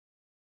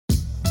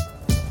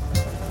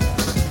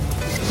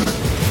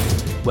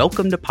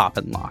Welcome to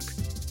Poppin' Lock.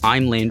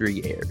 I'm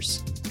Landry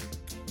Ayers.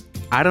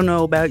 I don't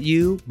know about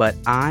you, but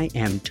I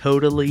am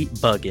totally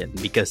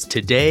bugging because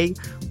today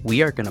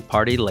we are going to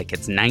party like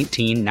it's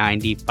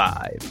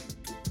 1995.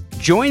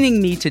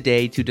 Joining me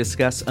today to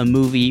discuss a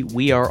movie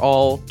we are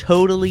all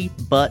totally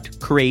but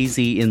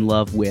crazy in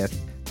love with,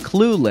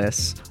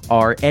 Clueless,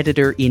 our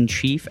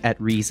editor-in-chief at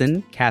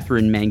Reason,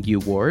 Catherine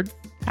Mangue-Ward.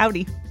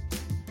 Howdy.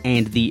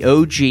 And the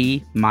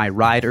OG, my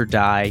ride or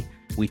die.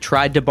 We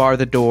tried to bar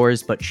the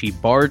doors, but she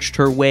barged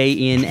her way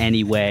in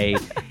anyway.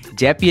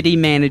 Deputy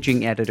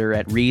Managing Editor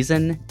at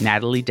Reason,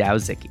 Natalie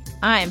Dowzicki.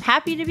 I'm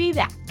happy to be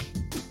back.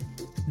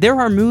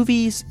 There are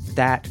movies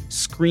that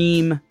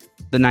scream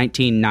the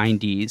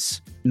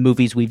 1990s,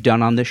 movies we've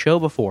done on the show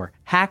before.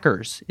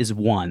 Hackers is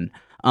one.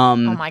 Oh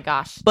my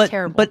gosh,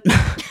 terrible. But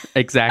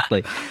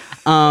exactly.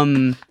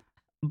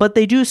 But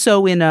they do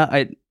so in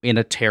a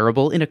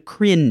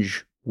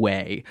cringe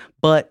way.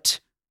 But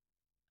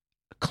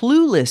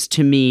Clueless,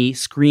 to me,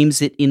 screams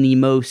it in the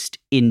most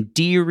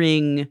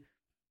endearing,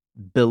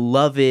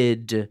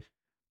 beloved,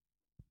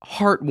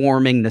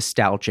 heartwarming,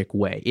 nostalgic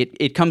way.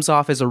 It comes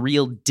off as a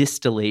real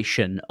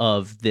distillation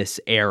of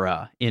this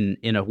era in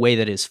a way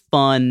that is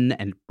fun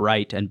and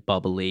bright and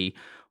bubbly.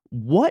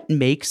 What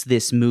makes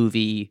this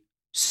movie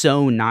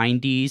so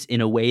 90s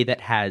in a way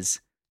that has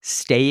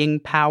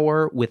staying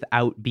power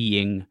without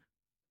being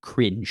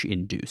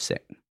cringe-inducing?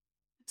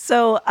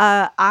 So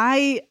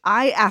I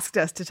asked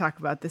us to talk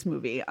about this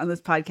movie on this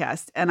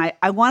podcast, and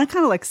I want to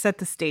kind of like set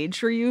the stage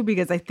for you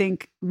because I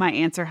think my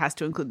answer has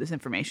to include this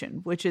information,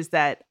 which is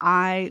that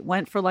I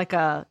went for like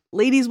a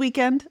ladies'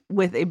 weekend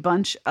with a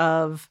bunch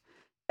of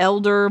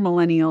elder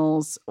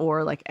millennials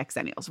or like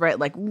exennials, right?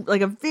 Like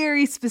a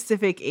very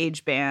specific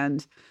age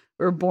band.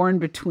 We were born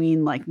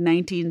between like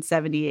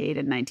 1978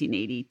 and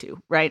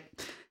 1982, right?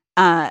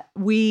 There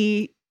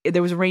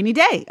was a rainy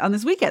day on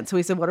this weekend, so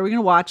we said, "What are we going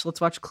to watch?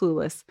 Let's watch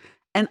Clueless."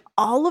 And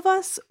all of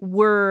us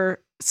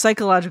were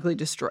psychologically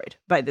destroyed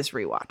by this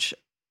rewatch.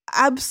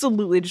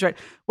 Absolutely destroyed.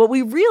 What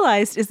we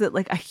realized is that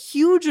like a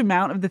huge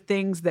amount of the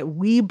things that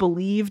we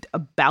believed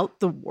about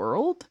the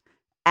world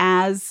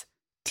as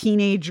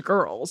teenage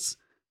girls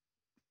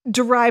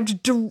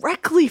derived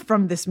directly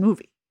from this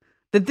movie.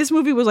 That this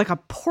movie was like a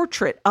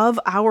portrait of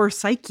our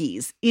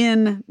psyches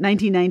in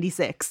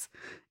 1996.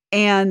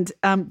 And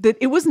that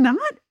it was not,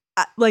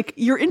 like,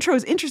 your intro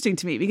is interesting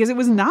to me because it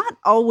was not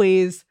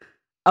always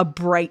a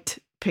bright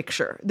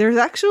picture. There's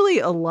actually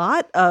a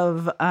lot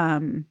of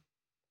the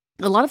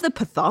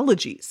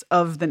pathologies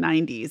of the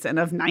 90s and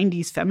of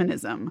 90s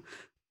feminism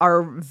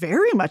are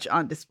very much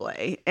on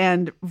display.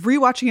 And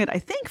rewatching it, I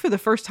think for the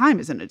first time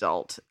as an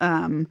adult,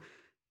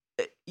 it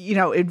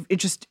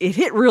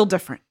hit real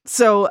different.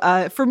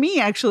 So for me,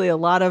 actually, a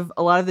lot of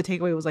the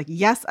takeaway was like,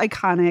 yes,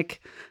 iconic.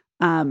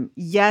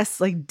 Yes,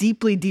 like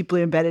deeply,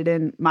 deeply embedded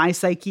in my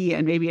psyche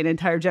and maybe an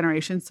entire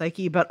generation's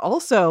psyche, but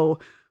also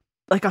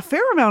like a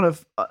fair amount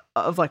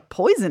of like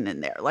poison in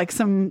there, like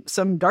some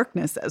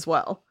darkness as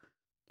well.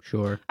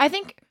 Sure. I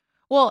think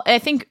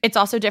it's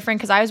also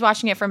different because I was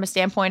watching it from a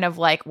standpoint of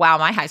like, wow,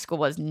 my high school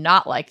was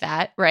not like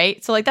that,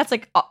 right? So like that's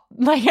like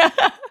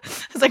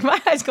it's like my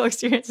high school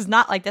experience is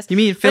not like this. You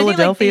mean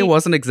Philadelphia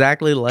wasn't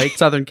exactly like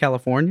Southern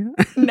California?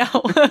 No.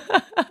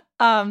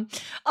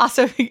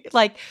 Also,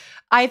 like,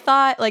 I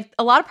thought like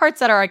a lot of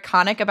parts that are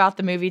iconic about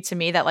the movie to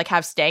me that like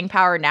have staying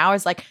power now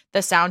is like the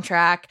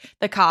soundtrack,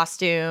 the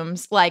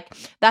costumes. Like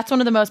that's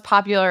one of the most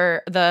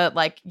popular.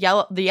 The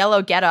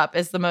yellow getup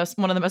is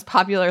one of the most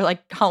popular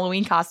like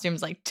Halloween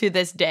costumes like to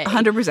this day.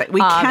 100%. We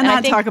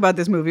cannot talk about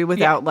this movie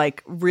without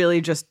like really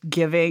just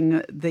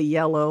giving the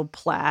yellow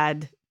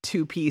plaid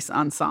two-piece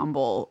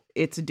ensemble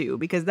its due,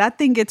 because that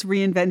thing gets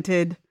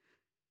reinvented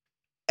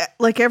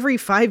like every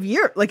 5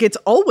 years. Like it's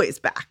always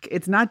back.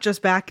 It's not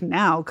just back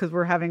now because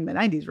we're having the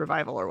 90s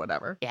revival or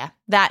whatever. Yeah,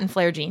 that and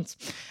flare jeans.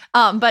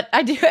 But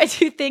I do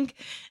think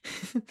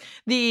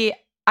the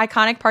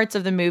iconic parts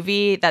of the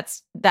movie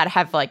that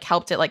have like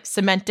helped it like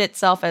cement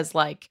itself as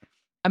like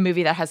a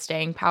movie that has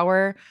staying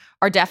power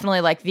are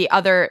definitely like the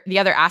other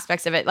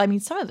aspects of it. I mean,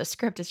 some of the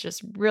script is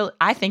just really,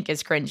 I think,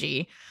 is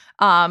cringy.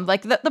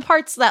 Like the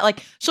parts that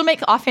like she'll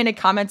make offhanded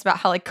comments about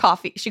how like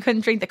coffee, she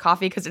couldn't drink the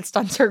coffee because it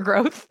stunts her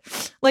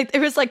growth. Like there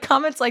was like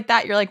comments like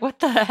that. You're like, what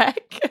the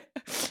heck?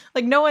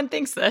 Like no one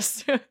thinks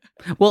this.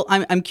 Well,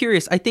 I'm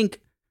curious. I think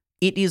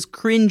it is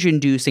cringe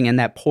inducing, and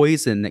that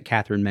poison that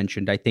Catherine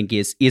mentioned, I think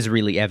is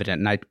really evident.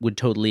 And I would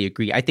totally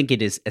agree. I think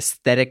it is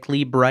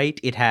aesthetically bright.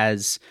 It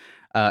has,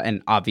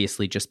 and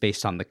obviously just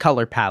based on the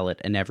color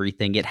palette and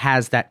everything, it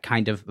has that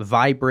kind of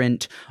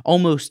vibrant,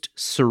 almost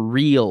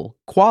surreal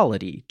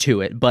quality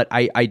to it. But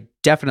I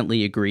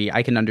definitely agree.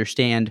 I can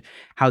understand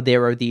how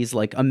there are these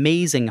like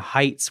amazing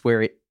heights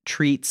where it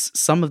treats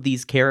some of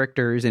these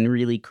characters in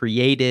really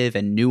creative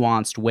and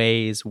nuanced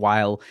ways,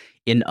 while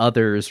in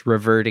others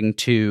reverting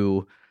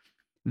to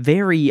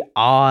very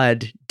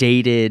odd,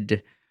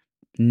 dated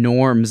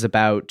norms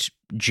about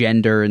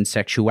gender and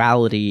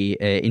sexuality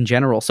in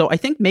general. So I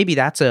think maybe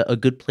that's a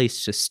good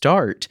place to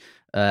start.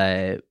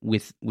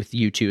 with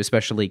you two,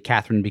 especially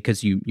Catherine,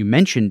 because you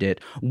mentioned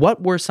it.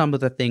 What were some of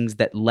the things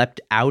that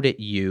leapt out at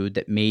you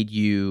that made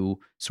you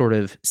sort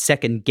of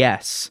second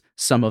guess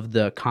some of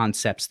the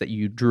concepts that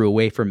you drew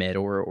away from it,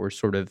 or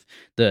sort of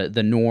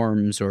the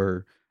norms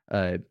or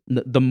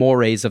the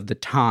mores of the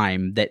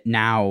time that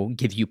now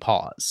give you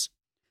pause?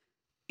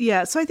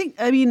 Yeah, so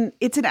I mean,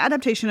 it's an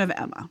adaptation of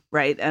Emma,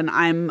 right? And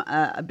I'm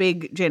a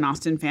big Jane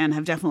Austen fan,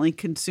 have definitely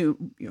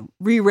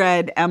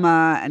reread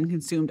Emma and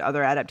consumed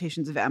other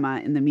adaptations of Emma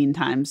in the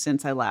meantime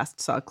since I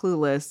last saw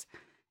Clueless.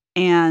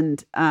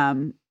 And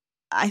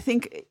I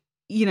think,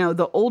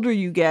 the older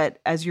you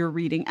get as you're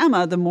reading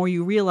Emma, the more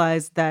you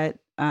realize that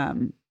her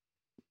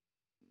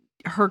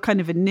kind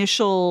of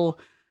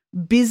initial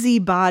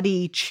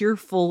busybody,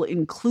 cheerful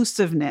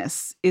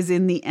inclusiveness is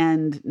in the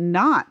end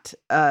not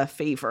a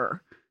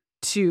favor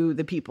to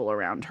the people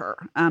around her,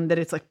 that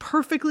it's like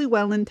perfectly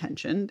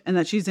well-intentioned and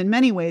that she's in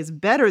many ways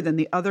better than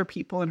the other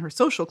people in her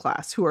social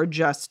class who are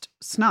just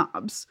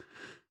snobs.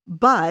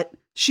 But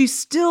she's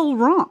still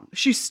wrong.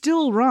 She's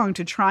still wrong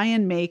to try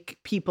and make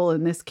people,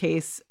 in this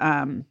case,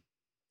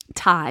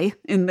 Ty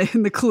in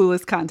the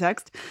Clueless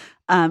context,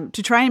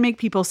 to try and make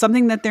people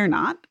something that they're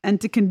not and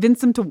to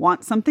convince them to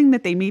want something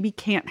that they maybe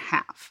can't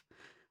have.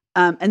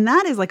 And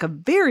that is like a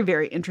very,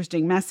 very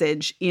interesting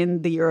message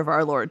in the year of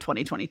our Lord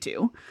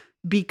 2022.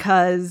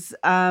 Because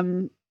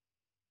that's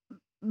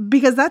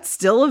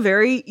still a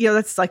very,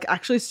 that's like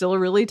actually still a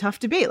really tough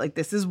debate. Like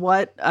this is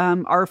what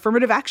our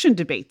affirmative action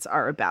debates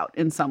are about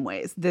in some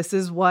ways. This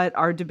is what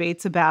our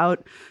debates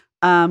about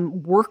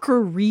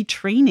worker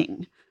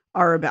retraining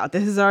are about.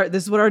 This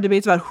is what our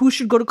debates about who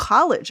should go to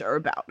college are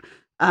about.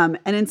 And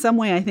in some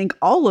way, I think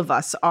all of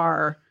us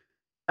are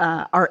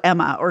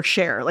Emma or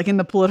Cher, like in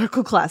the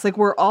political class. Like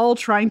we're all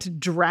trying to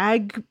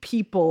drag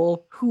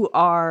people who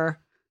are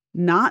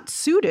not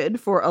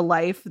suited for a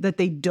life that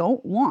they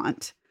don't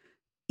want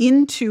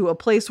into a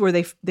place where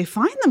they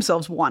find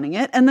themselves wanting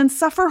it and then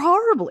suffer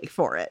horribly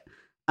for it.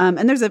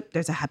 And there's a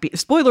happy,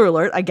 spoiler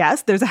alert, I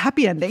guess, there's a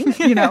happy ending,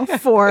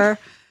 for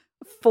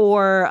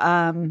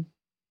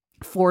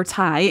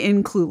Ty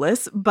in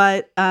Clueless.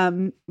 But,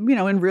 in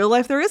real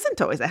life, there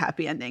isn't always a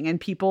happy ending. And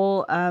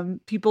people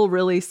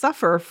really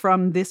suffer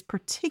from this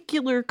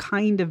particular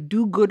kind of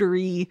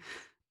do-goodery,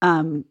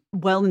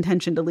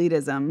 well-intentioned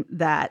elitism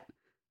that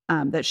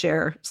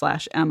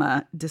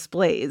Cher/Emma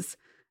displays.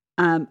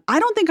 I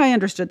don't think I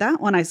understood that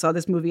when I saw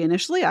this movie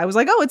initially. I was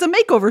like, oh, it's a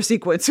makeover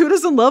sequence. Who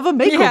doesn't love a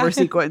makeover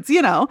sequence,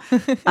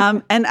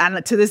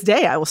 And to this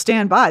day, I will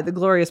stand by the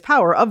glorious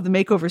power of the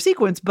makeover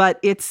sequence. But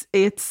it's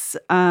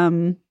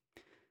a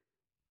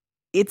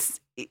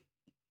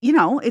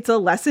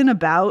lesson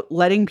about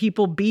letting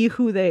people be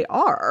who they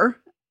are,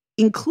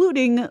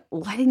 including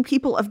letting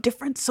people of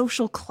different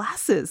social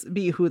classes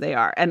be who they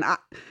are. And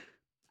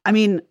I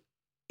mean,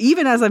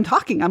 even as I'm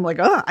talking, I'm like,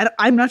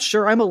 I'm not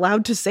sure I'm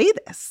allowed to say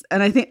this.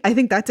 And I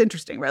think that's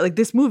interesting, right? Like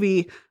this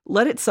movie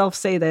let itself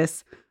say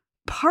this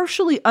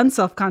partially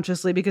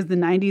unselfconsciously because the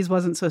 90s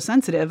wasn't so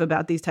sensitive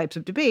about these types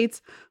of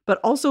debates,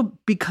 but also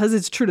because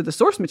it's true to the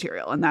source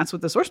material. And that's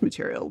what the source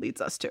material leads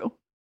us to.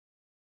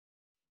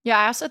 Yeah,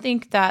 I also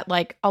think that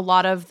like a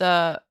lot of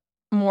the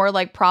more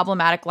like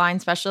problematic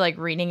lines, especially like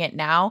reading it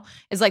now,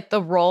 is like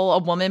the role a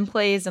woman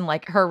plays in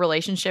like her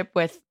relationship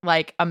with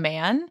like a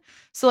man.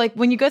 So like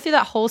when you go through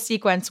that whole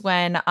sequence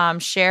when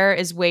Cher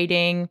is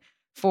waiting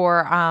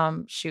for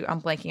I'm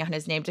blanking on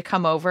his name, to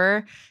come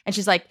over, and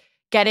she's like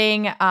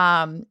getting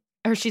her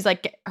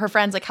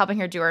friend's like helping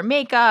her do her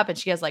makeup, and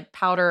she has like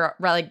powder,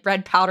 like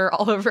red powder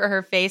all over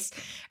her face,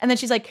 and then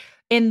she's like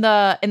in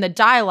the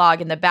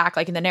dialogue in the back,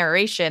 like in the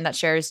narration that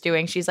Cher is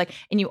doing, she's like,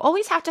 and you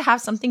always have to have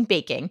something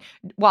baking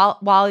while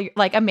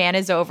like a man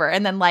is over.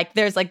 And then like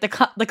there's like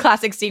the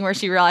classic scene where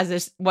she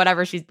realizes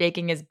whatever she's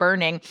baking is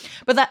burning.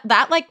 But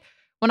that like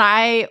when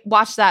I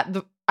watched that,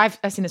 I've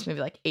seen this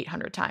movie like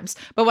 800 times.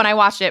 But when I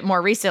watched it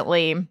more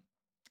recently,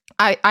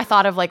 I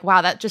thought of like,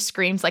 wow, that just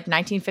screams like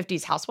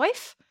 1950s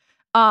housewife,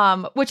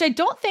 which I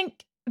don't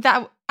think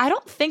that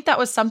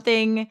was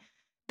something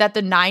that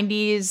the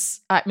 90s.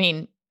 I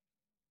mean.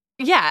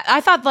 Yeah, I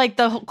thought like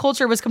the whole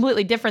culture was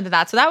completely different than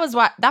that. So that was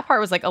why that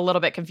part was like a little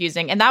bit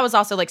confusing. And that was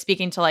also like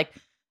speaking to like,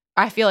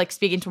 I feel like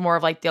speaking to more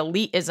of like the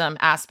elitism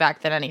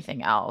aspect than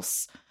anything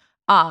else.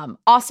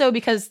 Also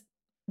because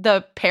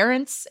the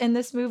parents in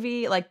this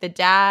movie, like the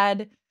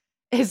dad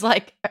is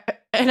like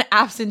an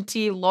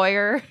absentee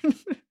lawyer.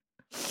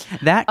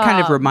 That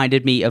kind of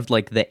reminded me of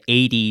like the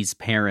 80s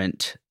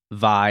parent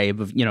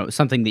vibe of,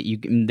 something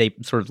that they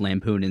sort of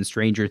lampoon in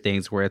Stranger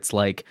Things, where it's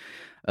like,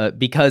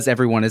 because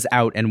everyone is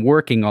out and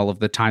working all of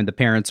the time, the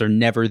parents are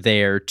never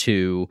there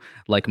to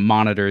like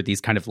monitor these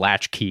kind of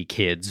latchkey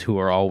kids who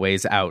are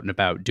always out and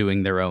about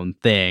doing their own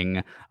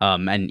thing.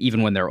 And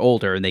even when they're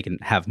older and they can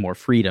have more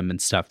freedom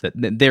and stuff, that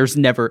there's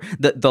never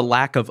the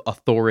lack of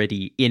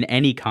authority in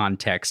any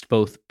context,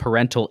 both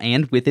parental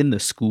and within the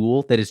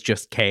school, that is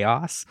just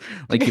chaos.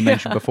 Like you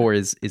mentioned before,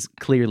 is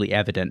clearly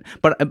evident.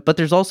 But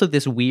there's also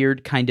this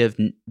weird kind of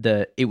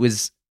it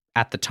was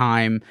at the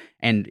time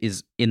and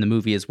is in the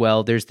movie as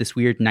well. There's this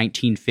weird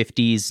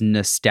 1950s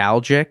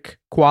nostalgic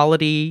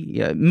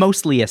quality,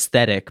 mostly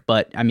aesthetic,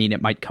 but I mean,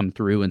 it might come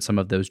through in some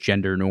of those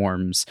gender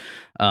norms,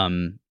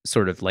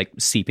 sort of like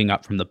seeping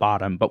up from the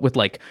bottom. But with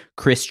like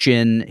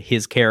Christian,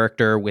 his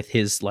character with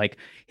his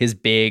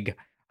big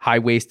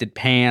high-waisted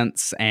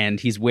pants, and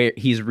he's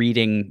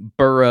reading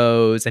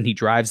Burroughs, and he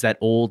drives that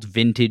old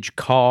vintage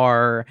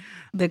car.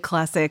 The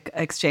classic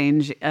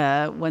exchange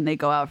when they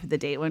go out for the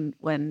date,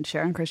 when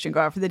Cher and Christian go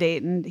out for the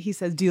date, and he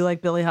says, "Do you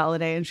like Billie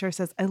Holiday?" And Cher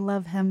says, "I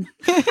love him."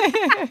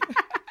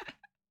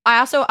 I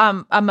also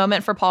a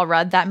moment for Paul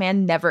Rudd. That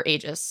man never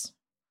ages.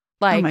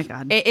 Like, oh my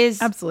God. It is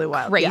absolutely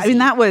wild. Crazy. Yeah, I mean,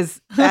 that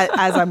was,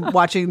 as I'm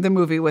watching the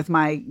movie with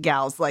my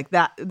gals, like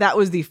that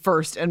was the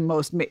first and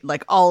most,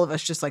 like all of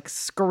us just like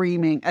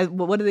screaming.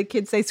 What do the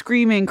kids say?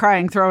 Screaming,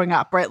 crying, throwing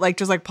up, right? Like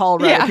just like Paul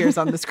Rudd appears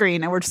on the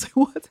screen and we're just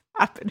like, what's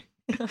happening?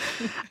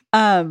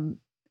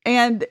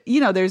 And,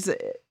 there's,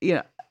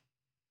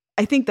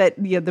 I think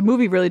that the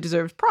movie really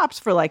deserves props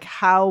for like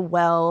how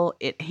well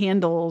it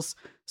handles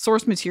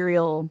source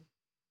material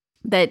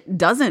that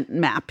doesn't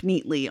map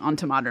neatly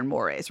onto modern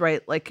mores,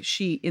 right? Like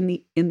she, in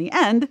the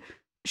end,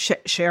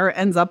 Cher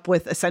ends up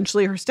with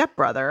essentially her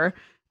stepbrother.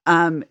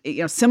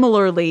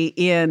 Similarly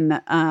in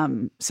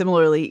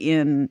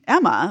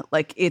Emma,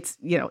 like it's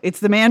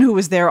the man who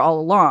was there all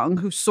along,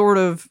 who sort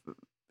of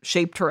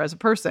shaped her as a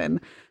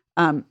person.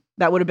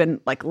 That would have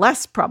been like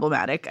less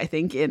problematic, I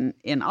think,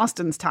 in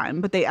Austen's time,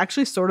 but they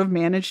actually sort of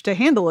managed to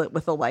handle it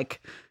with a like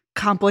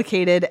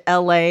complicated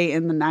LA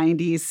in the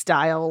 90s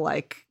style,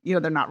 like,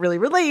 they're not really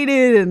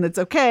related and it's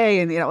okay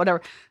and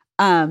whatever.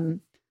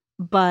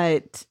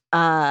 But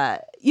I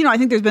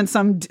think there's been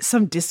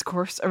some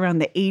discourse around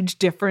the age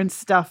difference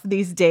stuff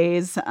these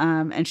days.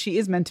 And she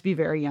is meant to be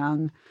very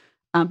young.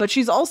 But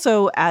she's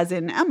also, as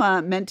in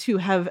Emma, meant to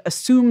have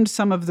assumed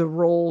some of the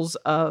roles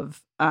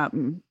of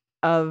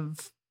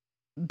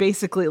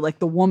basically like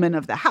the woman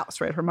of the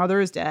house, right? Her mother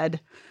is dead.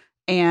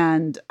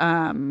 And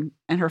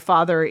her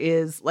father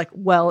is like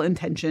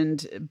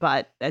well-intentioned,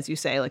 but as you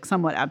say, like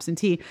somewhat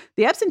absentee.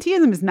 The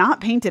absenteeism is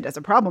not painted as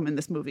a problem in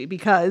this movie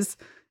because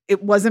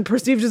it wasn't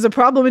perceived as a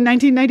problem in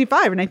 1995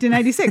 or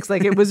 1996.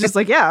 Like it was just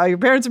like, yeah, your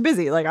parents are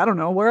busy. Like, I don't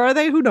know. Where are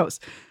they? Who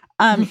knows?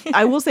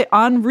 I will say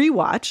on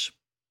rewatch,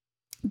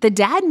 the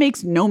dad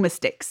makes no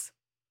mistakes.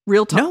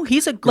 Real talk. No,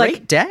 he's a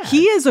great dad.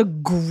 He is a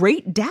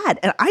great dad.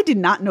 And I did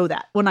not know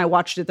that when I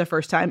watched it the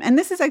first time. And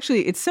this is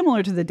actually, it's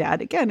similar to the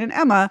dad, again, in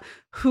Emma,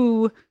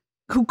 who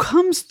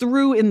comes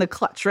through in the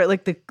clutch, right?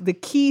 Like the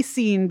key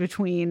scene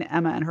between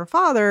Emma and her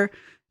father.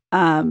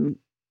 And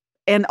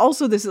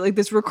also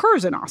this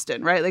recurs in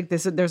Austen, right? Like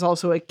there's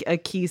also a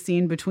key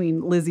scene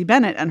between Lizzie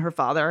Bennet and her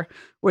father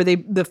where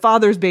the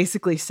fathers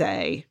basically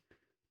say,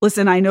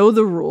 listen, I know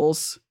the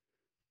rules,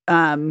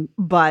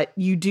 but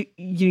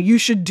you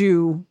should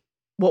do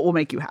what will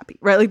make you happy,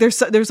 right? Like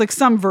there's like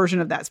some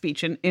version of that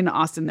speech in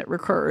Austen that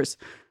recurs,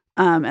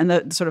 and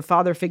the sort of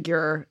father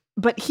figure,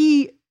 but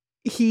he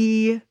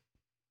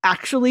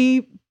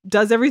actually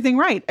does everything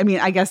right. I mean,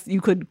 I guess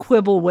you could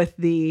quibble with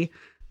the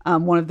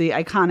one of the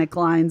iconic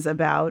lines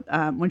about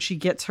when she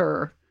gets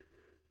her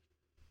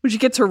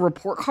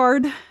report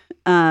card,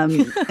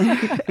 and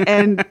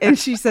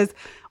she says,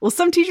 well,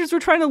 some teachers were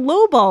trying to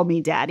lowball me,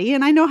 Daddy.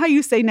 And I know how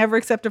you say never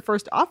accept a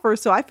first offer.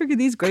 So I figure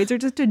these grades are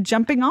just a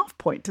jumping off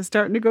point to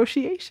start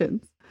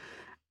negotiations.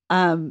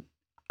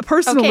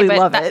 Personally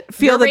love it.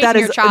 Feel that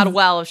is your child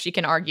well if she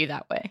can argue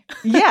that way.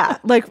 Yeah.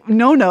 Like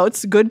no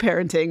notes, good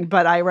parenting.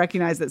 But I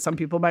recognize that some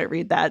people might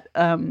read that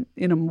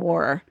in a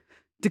more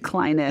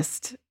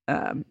declinist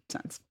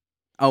sense.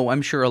 Oh,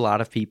 I'm sure a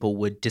lot of people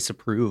would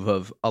disapprove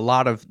of a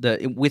lot of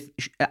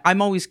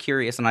I'm always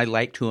curious, and I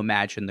like to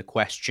imagine the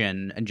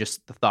question and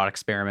just the thought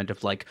experiment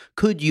of like,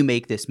 could you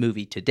make this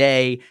movie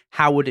today?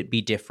 How would it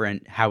be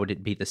different? How would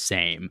it be the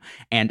same?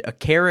 And a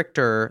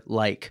character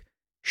like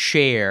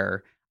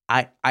Cher,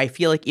 I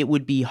feel like it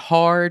would be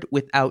hard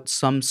without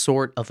some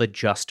sort of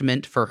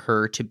adjustment for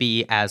her to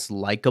be as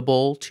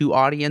likable to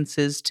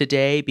audiences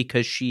today,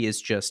 because she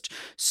is just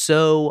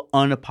so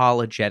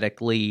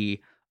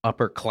unapologetically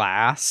upper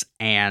class,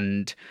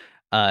 and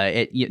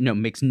it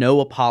makes no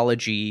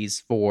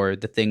apologies for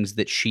the things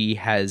that she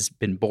has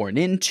been born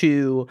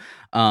into,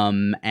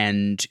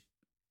 and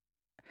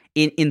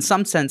in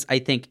some sense, I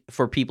think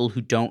for people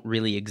who don't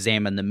really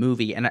examine the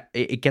movie, and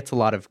it gets a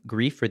lot of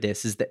grief for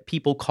this, is that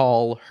people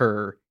call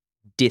her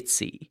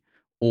ditzy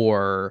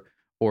or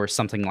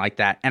something like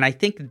that, and I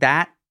think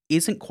that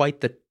isn't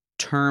quite the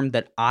term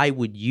that I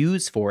would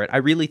use for it. I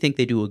really think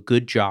they do a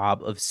good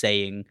job of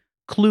saying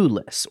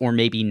clueless or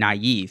maybe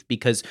naive,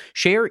 because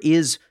Cher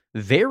is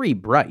very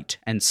bright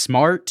and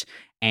smart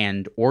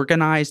and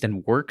organized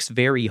and works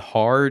very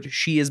hard.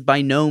 She is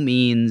by no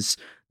means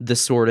the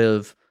sort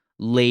of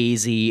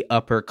lazy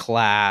upper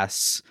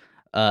class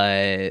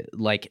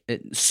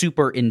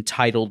super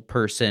entitled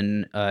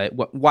person.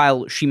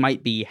 While she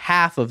might be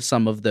half of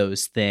some of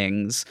those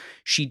things,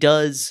 she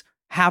does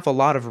have a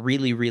lot of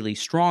really, really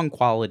strong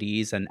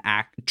qualities and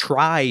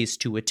tries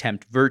to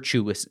act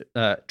virtuously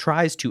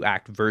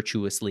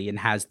and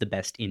has the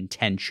best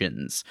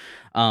intentions.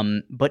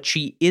 But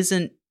she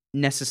isn't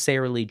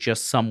necessarily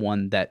just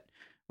someone that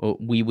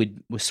we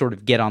would sort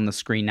of get on the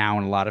screen now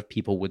and a lot of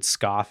people would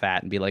scoff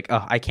at and be like,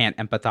 oh, I can't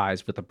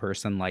empathize with a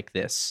person like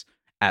this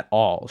at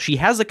all. She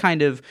has a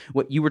kind of,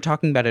 what you were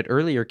talking about it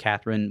earlier,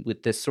 Catherine,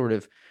 with this sort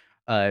of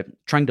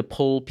trying to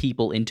pull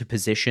people into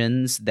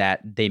positions that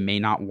they may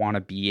not want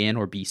to be in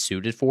or be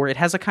suited for. It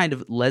has a kind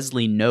of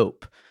Leslie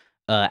Knope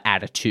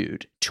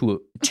attitude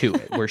to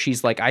it, where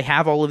she's like, I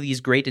have all of these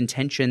great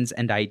intentions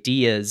and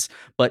ideas,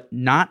 but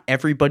not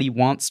everybody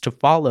wants to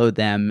follow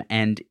them.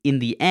 And in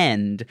the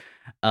end,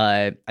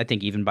 I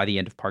think even by the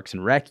end of Parks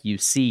and Rec, you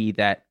see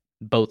that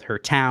both her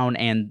town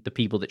and the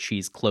people that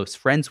she's close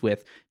friends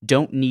with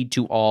don't need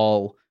to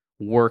all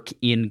work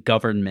in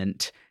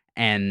government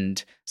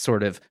and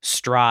sort of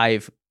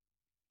strive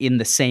in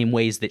the same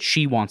ways that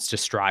she wants to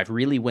strive.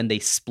 Really, when they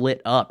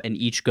split up and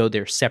each go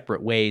their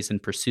separate ways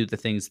and pursue the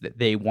things that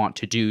they want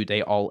to do,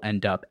 they all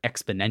end up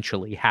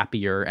exponentially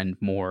happier and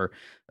more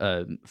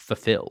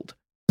fulfilled.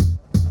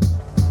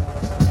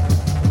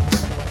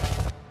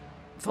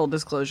 Full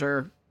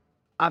disclosure,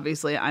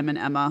 obviously I'm an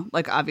Emma.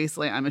 Like,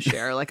 obviously I'm a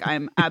Cher. Like,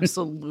 I'm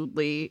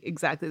absolutely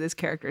exactly this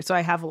character. So I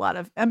have a lot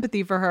of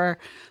empathy for her,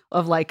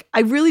 of like,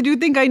 I really do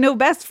think I know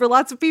best for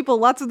lots of people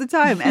lots of the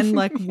time. And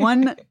like,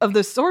 one of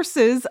the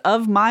sources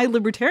of my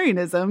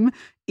libertarianism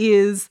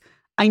is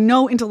I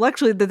know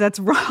intellectually that that's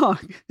wrong,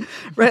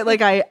 right?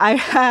 Like I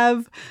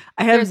have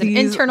There's these,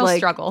 an internal like,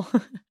 struggle.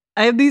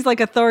 I have these like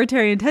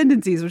authoritarian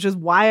tendencies, which is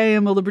why I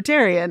am a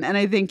libertarian. And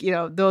I think, you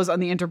know, those on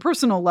the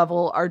interpersonal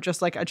level are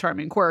just like a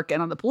charming quirk.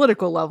 And on the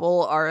political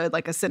level are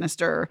like a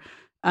sinister,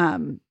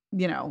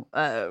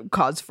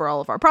 cause for all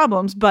of our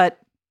problems. But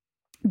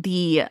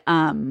the,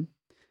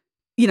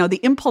 the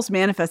impulse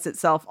manifests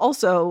itself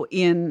also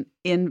in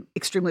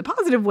extremely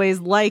positive ways,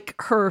 like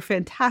her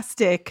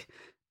fantastic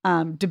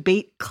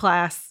debate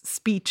class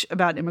speech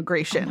about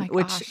immigration,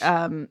 which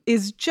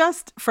is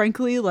just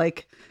frankly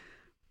like,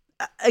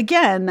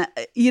 again,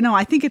 you know,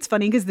 I think it's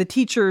funny because the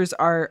teachers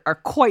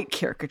are quite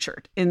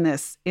caricatured in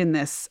this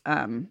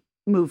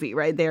movie,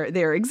 right?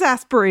 They're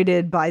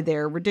exasperated by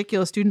their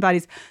ridiculous student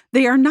bodies.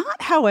 They are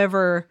not,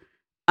 however,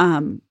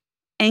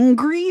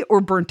 angry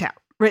or burnt out,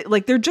 right?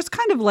 Like they're just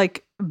kind of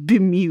like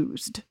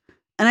bemused.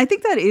 And I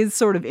think that is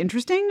sort of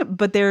interesting,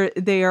 but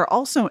they are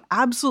also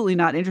absolutely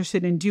not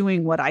interested in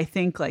doing what I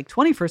think like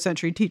 21st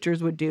century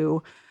teachers would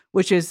do,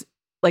 which is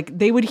like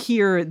they would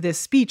hear this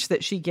speech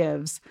that she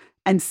gives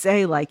and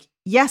say like,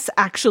 yes,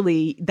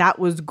 actually, that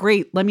was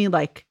great. Let me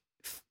like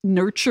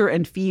nurture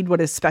and feed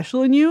what is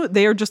special in you.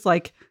 They are just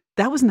like,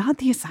 that was not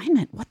the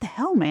assignment. What the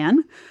hell,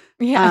 man?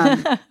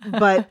 Yeah.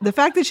 But the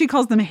fact that she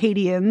calls them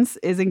Haitians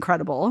is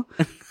incredible.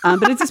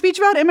 But it's a speech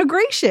about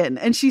immigration.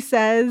 And she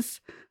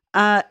says,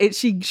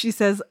 she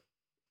says,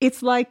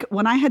 it's like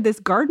when I had this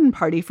garden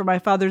party for my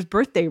father's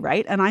birthday,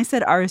 right? And I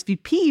said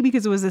RSVP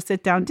because it was a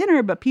sit-down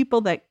dinner, but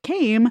people that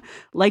came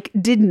like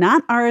did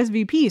not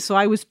RSVP. So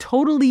I was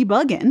totally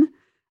bugging.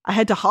 I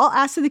had to haul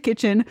ass to the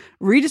kitchen,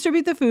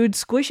 redistribute the food,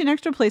 squish in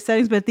extra place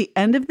settings. But at the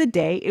end of the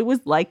day, it was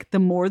like the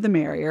more the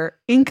merrier.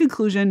 In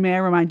conclusion, may I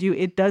remind you,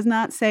 it does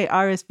not say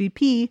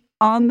RSVP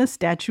on the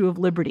Statue of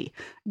Liberty.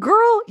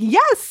 Girl,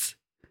 yes.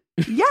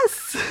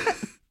 Yes.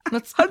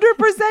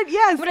 100%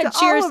 yes. What a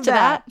cheers to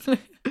that.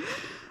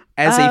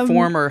 As a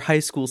former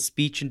high school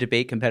speech and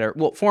debate competitor,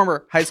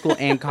 former high school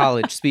and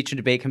college speech and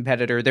debate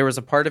competitor, there was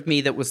a part of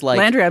me that was like,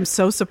 Landry, I'm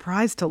so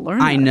surprised to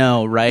learn I that.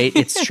 know, right?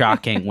 It's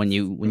shocking when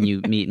you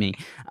meet me.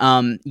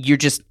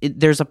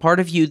 There's a part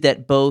of you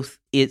that both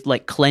it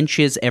like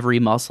clenches every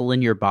muscle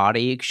in your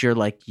body because you're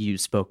like, you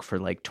spoke for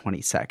like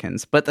 20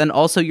 seconds. But then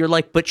also you're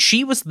like, but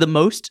she was the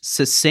most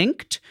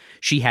succinct.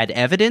 She had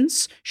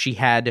evidence. She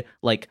had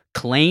like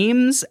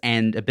claims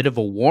and a bit of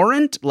a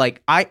warrant.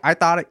 Like I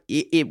thought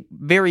it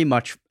very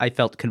much, I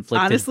felt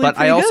conflicted. Honestly, but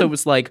I also good.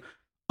 was like,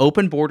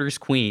 open borders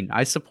queen.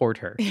 I support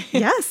her.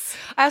 Yes.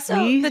 Also,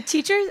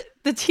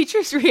 the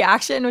teacher's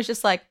reaction was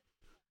just like,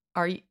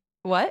 are you,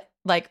 what?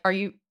 Like, are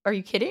you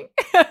kidding?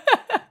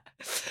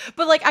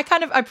 But like, I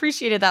kind of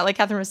appreciated that. Like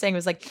Catherine was saying,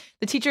 was like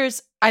the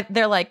teachers,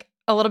 they're like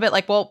a little bit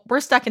like, well,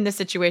 we're stuck in this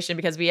situation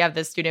because we have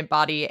this student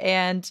body,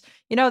 and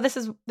you know, this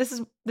is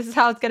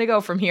how it's gonna go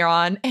from here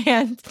on.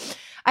 And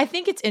I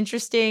think it's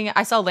interesting.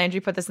 I saw Landry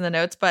put this in the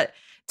notes, but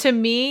to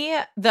me,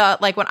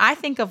 when I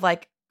think of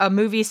like a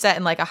movie set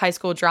in like a high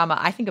school drama,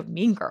 I think of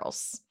Mean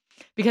Girls,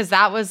 because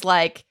that was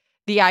like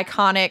the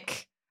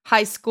iconic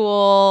high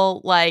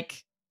school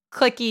like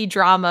cliquey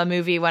drama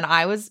movie when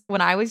I was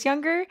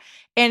younger.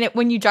 And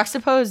when you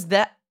juxtapose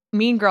that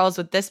Mean Girls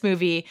with this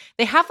movie,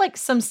 they have like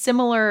some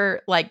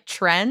similar like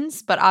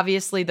trends, but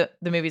obviously the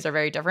movies are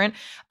very different.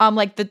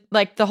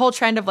 The whole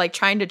trend of like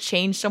trying to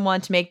change someone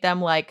to make them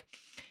like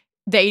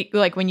they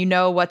like when you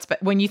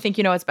think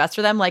you know what's best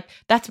for them, like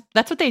that's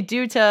what they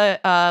do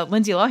to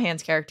Lindsay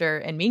Lohan's character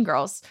in Mean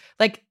Girls.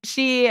 Like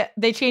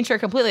they changed her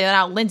completely, and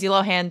now Lindsay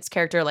Lohan's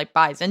character like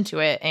buys into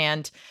it,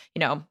 and you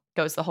know,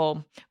 goes the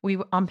whole we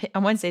on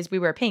Wednesdays we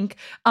wear pink.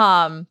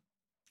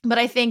 But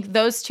I think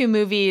those two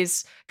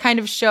movies kind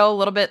of show a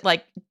little bit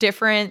like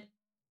different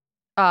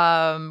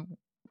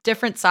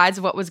sides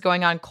of what was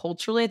going on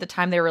culturally at the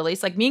time they were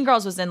released. Like Mean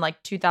Girls was in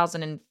like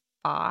 2005,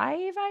 I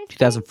think.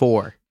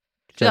 2004.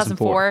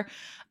 2004.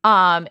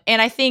 And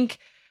I think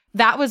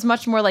that was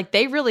much more like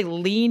they really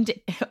leaned.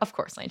 Of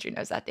course, Landry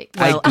knows that date.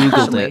 Well,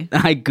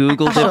 I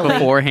Googled it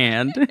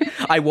beforehand.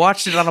 I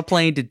watched it on a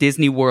plane to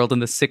Disney World in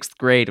the 6th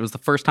grade. It was the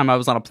first time I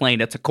was on a plane.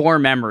 It's a core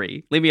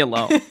memory. Leave me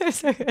alone.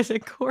 It's a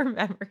core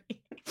memory.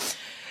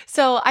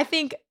 So I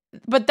think,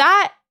 but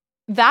that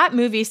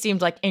movie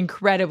seemed like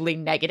incredibly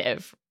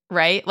negative,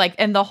 right? Like,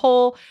 and the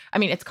whole, I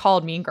mean, it's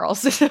called Mean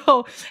Girls.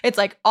 So it's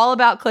like all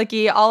about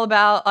cliquey, all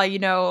about,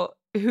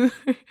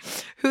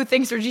 who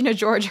thinks Regina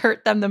George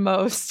hurt them the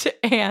most.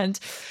 And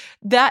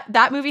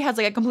that movie has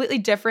like a completely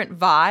different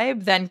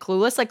vibe than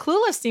Clueless. Like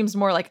Clueless seems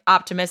more like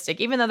optimistic,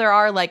 even though there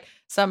are like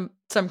some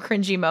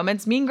cringy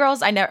moments. Mean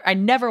Girls, I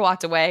never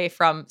walked away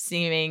from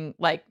seeming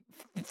like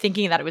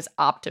thinking that it was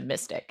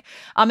optimistic.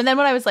 And then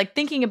when I was like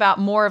thinking about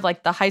more of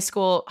like the high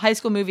school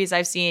movies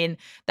I've seen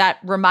that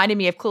reminded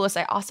me of Clueless,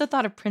 I also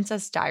thought of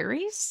Princess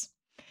Diaries,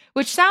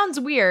 which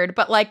sounds weird,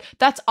 but like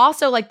that's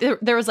also like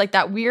there was like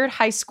that weird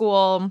high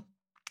school.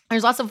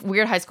 There's lots of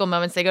weird high school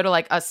moments. They go to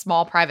like a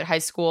small private high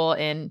school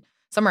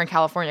somewhere in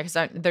California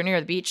because they're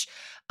near the beach.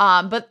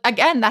 But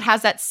again, that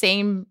has that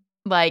same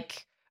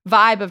like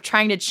vibe of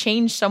trying to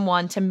change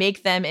someone to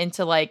make them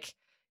into like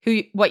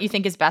what you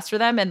think is best for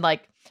them. And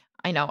like,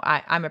 I know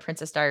I'm a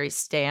Princess Diaries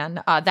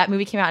stan. That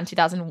movie came out in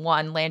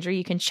 2001. Landry,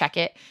 you can check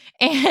it.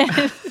 And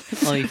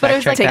but it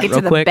was like take it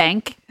to the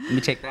bank. Let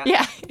me take that.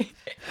 Yeah.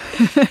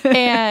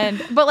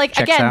 But like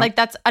Checks again, out. like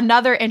that's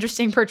another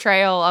interesting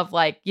portrayal of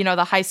like,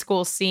 the high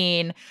school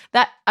scene.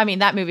 That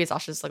movie is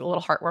also just like a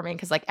little heartwarming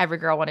because like every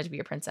girl wanted to be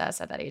a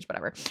princess at that age,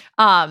 whatever.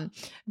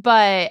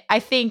 But I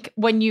think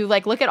when you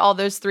like look at all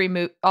those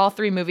all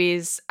three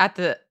movies at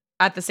the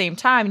same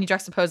time and you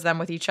juxtapose them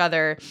with each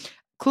other,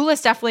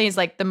 Clueless definitely is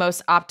like the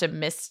most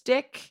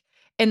optimistic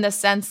in the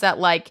sense that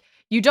like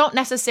you don't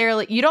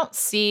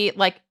see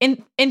like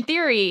in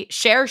theory,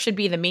 Cher should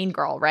be the mean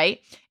girl, right?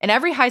 In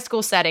every high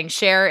school setting,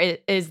 Cher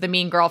is the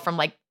mean girl from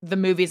like the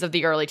movies of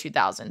the early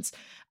 2000s.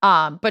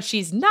 But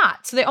she's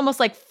not. So they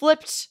almost like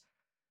flipped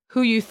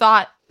who you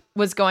thought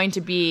was going to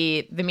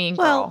be the mean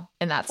girl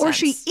in that sense. Or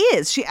she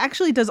is. She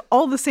actually does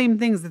all the same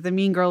things that the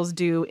mean girls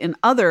do in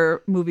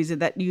other movies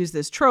that use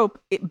this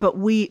trope, but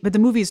the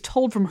movie is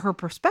told from her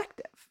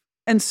perspective.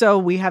 And so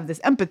we have this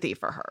empathy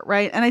for her,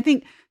 right? And I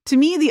think, to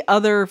me, the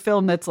other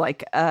film that's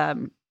like, if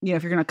you're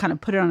going to kind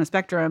of put it on a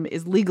spectrum,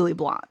 is Legally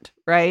Blonde,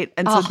 right?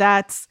 And so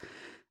that's,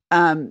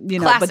 Classic.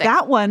 But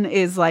that one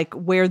is like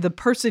where the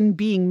person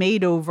being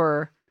made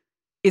over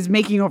is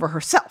making over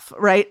herself,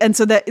 right? And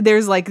so that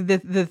there's like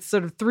the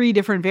sort of three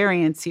different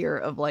variants here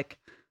of like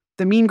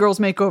the Mean Girls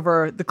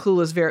makeover, the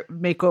Clueless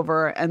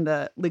makeover, and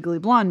the Legally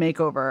Blonde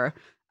makeover,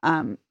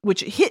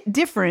 which hit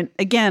different,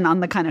 again,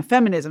 on the kind of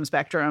feminism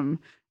spectrum,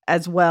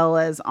 as well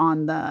as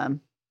on the,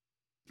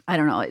 I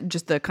don't know,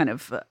 just the kind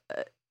of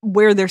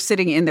where they're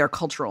sitting in their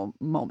cultural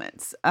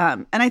moments.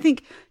 And I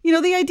think,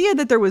 the idea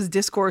that there was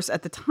discourse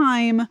at the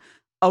time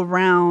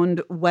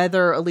around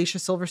whether Alicia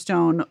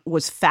Silverstone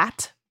was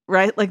fat,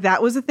 right? Like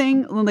that was a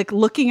thing. Like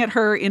looking at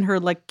her in her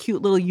like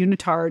cute little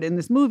unitard in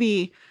this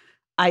movie,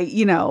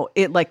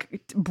 it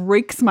like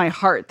breaks my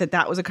heart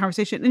that was a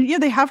conversation.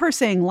 And they have her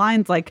saying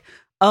lines like,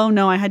 "Oh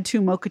no, I had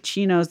 2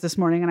 mochachinos this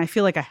morning and I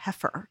feel like a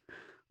heifer."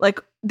 Like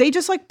they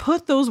just like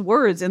put those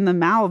words in the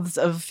mouths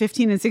of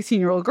 15 and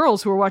 16-year-old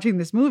girls who are watching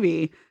this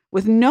movie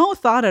with no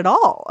thought at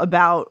all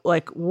about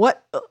like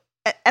what.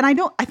 And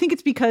I think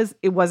it's because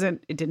it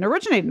didn't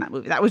originate in that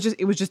movie.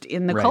 It was just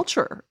in the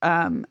culture.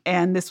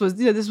 And this was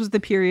the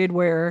period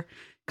where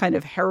kind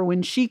of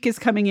heroin chic is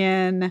coming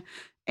in,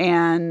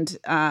 and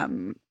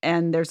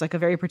there's like a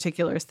very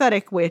particular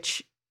aesthetic,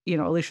 which,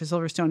 Alicia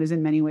Silverstone is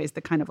in many ways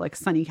the kind of like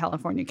sunny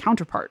California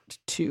counterpart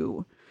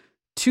to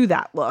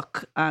that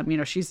look.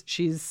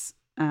 She's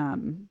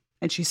and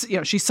she's,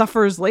 she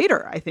suffers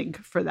later, I think,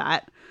 for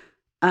that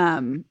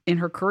in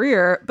her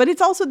career. But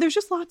it's also, there's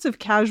lots of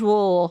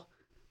casual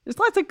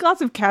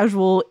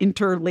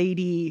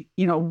interlady,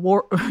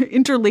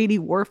 interlady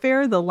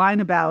warfare. The line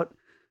about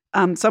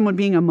someone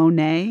being a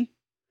Monet,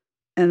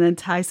 and then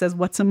Ty says,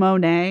 "What's a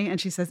Monet?"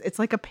 And she says, "It's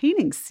like a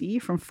painting. See,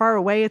 from far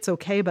away it's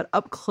okay, but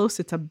up close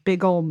it's a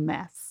big old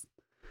mess."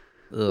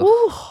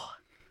 Ooh.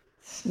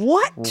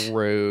 What?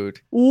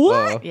 Rude.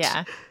 What?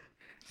 Yeah.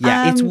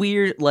 Yeah, it's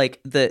weird.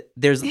 Like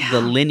there's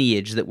the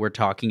lineage that we're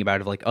talking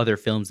about of like other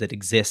films that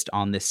exist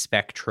on this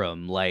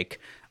spectrum. Like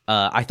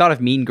I thought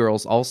of Mean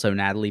Girls also,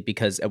 Natalie,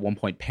 because at one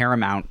point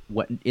Paramount,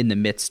 in the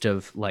midst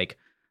of like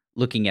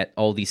looking at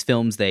all these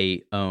films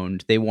they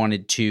owned, they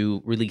wanted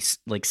to release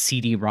like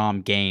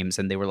CD-ROM games,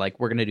 and they were like,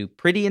 "We're gonna do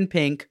Pretty in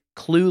Pink,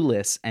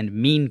 Clueless, and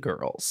Mean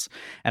Girls."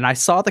 And I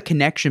saw the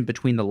connection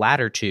between the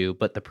latter two,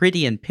 but the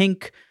Pretty in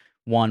Pink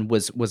one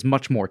was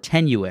much more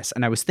tenuous,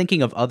 and I was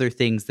thinking of other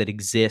things that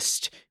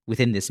exist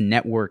within this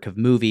network of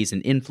movies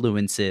and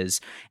influences,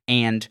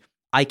 and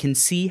I can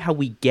see how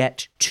we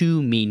get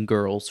to Mean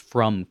Girls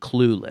from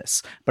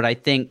Clueless, but I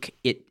think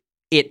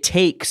it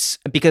takes,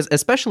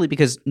 especially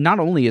because not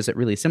only is it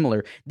really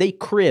similar, they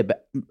crib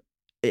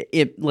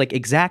it like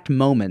exact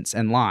moments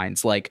and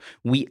lines. Like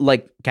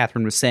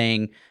Catherine was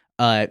saying,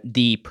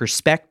 the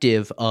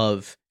perspective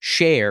of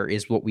Cher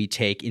is what we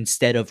take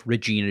instead of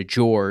Regina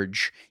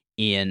George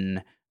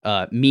in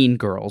Mean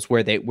Girls,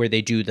 where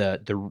they do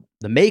the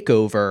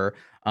makeover,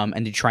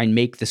 and they try and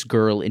make this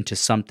girl into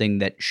something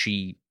that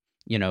she,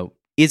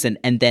 isn't,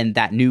 and then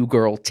that new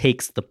girl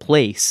takes the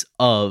place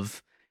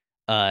of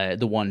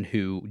the one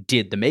who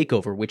did the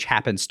makeover, which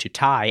happens to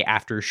Tai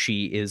after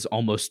she is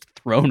almost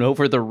thrown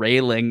over the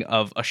railing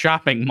of a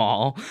shopping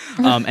mall,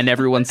 and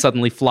everyone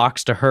suddenly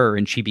flocks to her,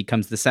 and she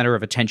becomes the center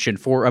of attention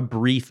for a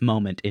brief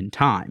moment in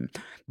time.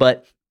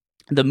 But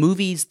the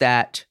movies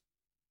that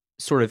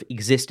sort of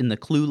exist in the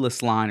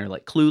Clueless line are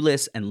like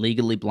Clueless and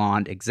Legally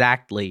Blonde,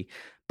 exactly.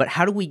 But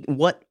how do we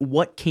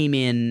what came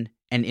in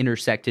and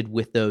intersected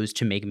with those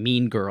to make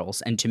Mean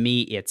Girls? And to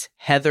me, it's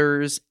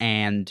Heathers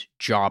and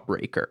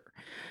Jawbreaker.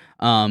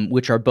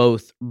 Which are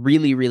both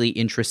really, really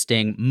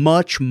interesting,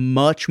 much,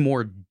 much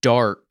more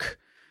dark,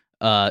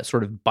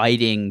 sort of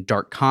biting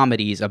dark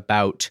comedies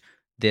about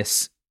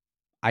this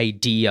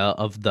idea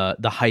of the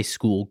high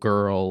school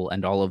girl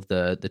and all of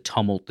the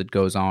tumult that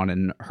goes on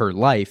in her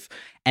life.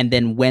 And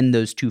then when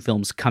those two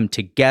films come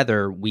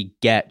together, we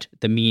get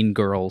the Mean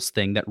Girls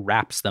thing that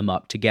wraps them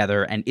up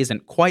together and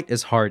isn't quite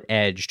as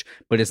hard-edged,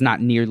 but is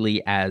not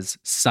nearly as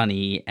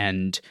sunny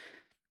and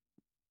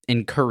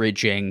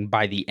encouraging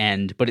by the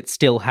end, but it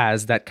still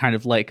has that kind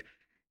of like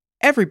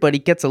everybody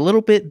gets a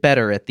little bit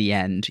better at the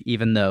end,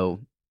 even though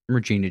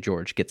Regina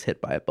George gets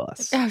hit by a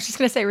bus. I was just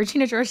gonna say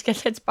Regina George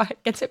gets hit by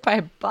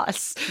a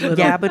bus.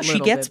 But she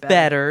gets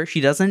better. She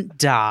doesn't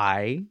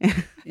die.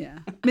 Yeah.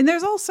 I mean,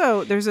 there's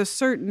a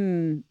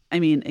certain, I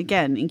mean,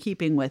 again, in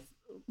keeping with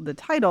the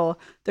title,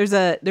 there's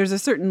a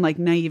certain like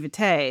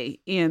naivete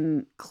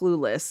in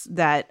Clueless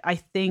that I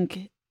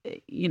think,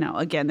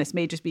 again, this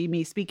may just be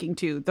me speaking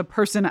to the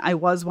person I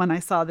was when I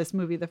saw this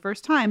movie the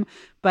first time,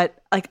 but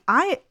like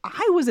I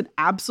was an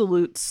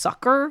absolute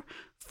sucker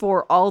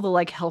for all the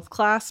like health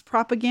class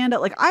propaganda.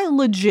 Like I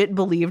legit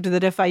believed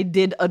that if I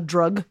did a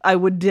drug, I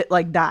would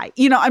die.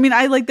 I mean,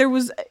 I like there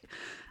was,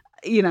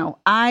 and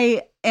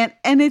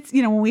it's,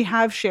 when we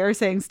have Cher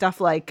saying stuff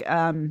like,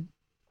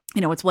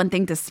 it's one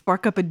thing to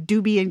spark up a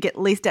doobie and get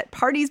laced at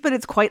parties, but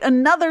it's quite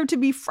another to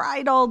be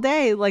fried all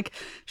day. Like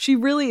she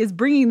really is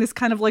bringing this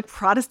kind of like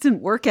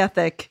Protestant work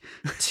ethic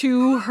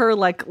to her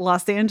like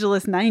Los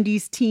Angeles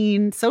 90s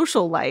teen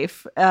social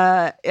life.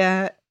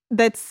 It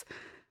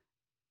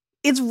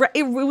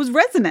was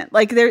resonant.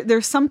 Like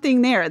there's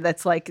something there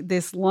that's like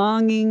this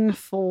longing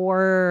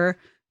for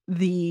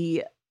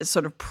the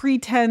sort of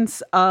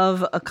pretense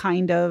of a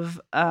kind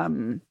of,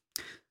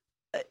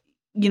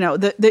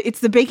 it's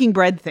the baking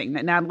bread thing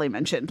that Natalie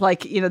mentioned.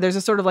 Like, there's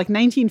a sort of like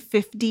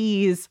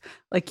 1950s,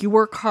 like you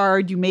work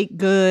hard, you make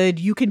good,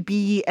 you can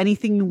be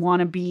anything you want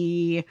to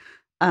be.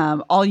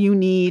 All you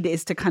need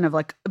is to kind of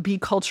like be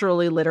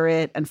culturally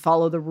literate and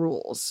follow the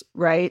rules,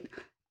 right?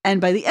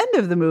 And by the end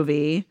of the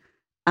movie,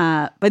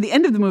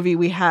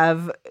 we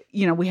have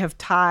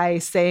Tai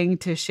saying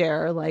to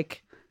Cher,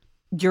 like,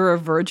 you're a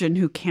virgin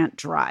who can't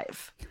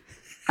drive.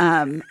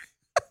 And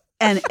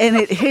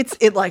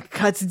it like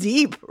cuts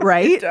deep,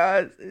 right? It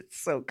does. It's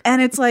so good.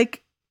 And it's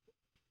like,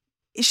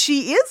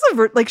 she is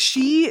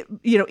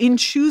in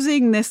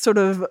choosing this sort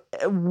of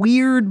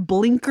weird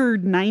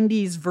blinkered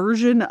 90s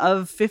version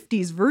of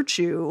 50s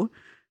virtue,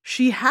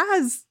 she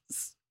has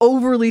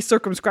overly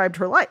circumscribed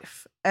her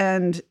life.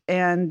 And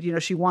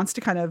she wants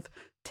to kind of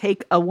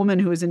take a woman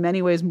who is in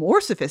many ways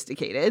more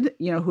sophisticated,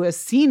 who has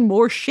seen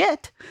more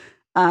shit,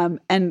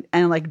 and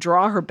like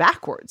draw her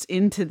backwards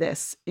into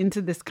this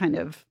kind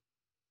of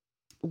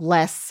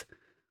less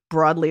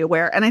broadly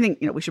aware. And I think,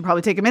 we should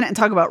probably take a minute and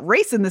talk about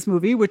race in this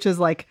movie, which is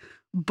like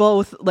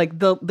both like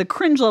the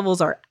cringe levels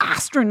are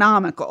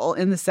astronomical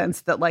in the sense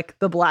that like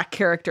the Black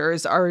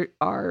characters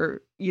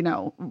are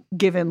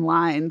given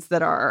lines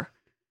that are,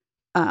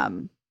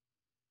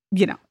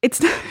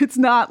 it's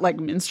not like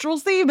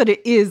minstrelsy, but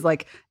it is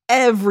like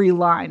every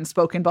line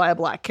spoken by a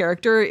Black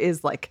character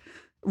is like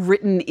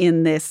written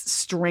in this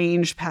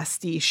strange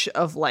pastiche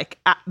of like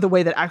the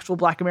way that actual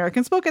Black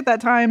Americans spoke at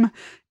that time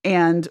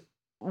and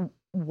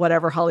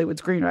whatever Hollywood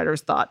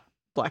screenwriters thought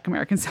Black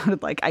Americans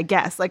sounded like, I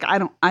guess. Like, I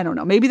don't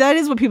know. Maybe that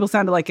is what people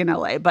sounded like in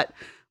LA, but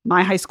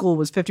my high school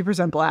was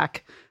 50%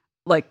 Black.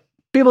 Like,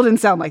 people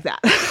didn't sound like that.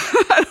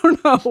 I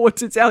don't know what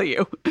to tell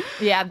you.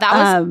 Yeah,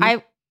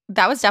 that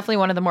was definitely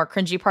one of the more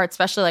cringy parts,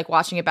 especially like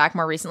watching it back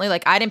more recently.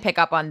 Like, I didn't pick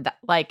up on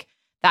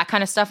that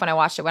kind of stuff when I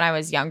watched it when I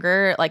was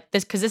younger. Like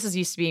this, because this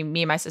used to be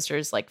me and my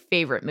sister's like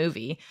favorite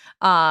movie.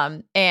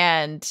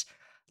 And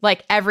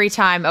like every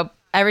time a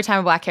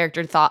Black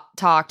character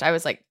talked, I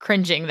was like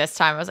cringing this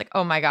time. I was like,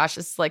 oh my gosh,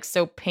 this is like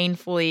so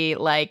painfully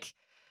like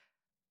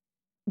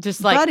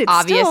just like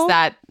obvious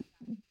that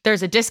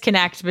there's a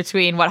disconnect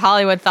between what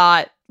Hollywood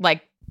thought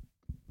like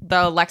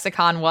the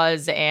lexicon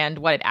was and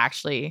what it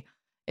actually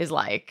is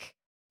like.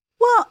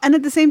 Well, and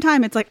at the same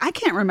time, it's like, I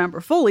can't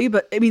remember fully,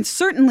 but I mean,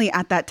 certainly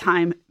at that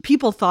time,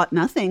 people thought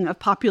nothing of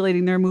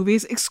populating their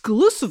movies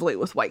exclusively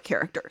with white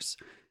characters.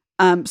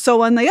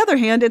 So on the other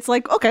hand, it's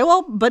like, okay,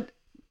 well, but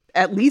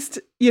at least,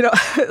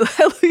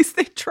 at least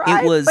they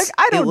tried. It was, like,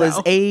 I don't know.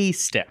 was a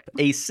step,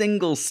 a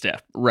single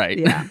step, right?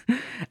 Yeah.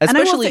 Especially, and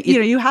I will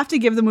say, you have to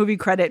give the movie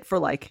credit for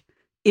like,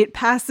 it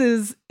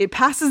passes the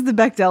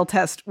Bechdel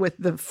test with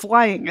the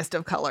flyingest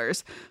of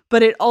colors,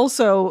 but it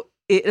also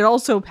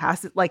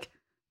passes like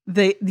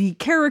the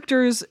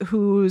characters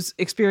whose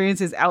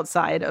experience is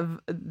outside of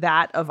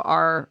that of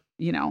our,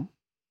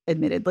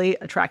 admittedly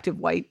attractive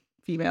white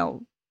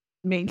female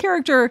main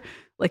character.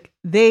 Like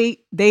they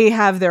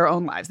have their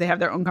own lives. They have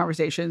their own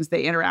conversations.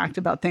 They interact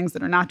about things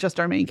that are not just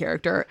our main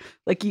character.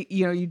 Like,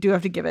 you do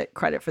have to give it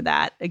credit for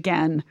that.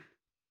 Again,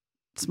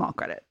 small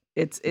credit.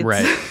 It's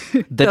right.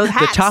 The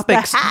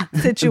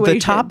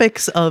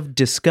topics of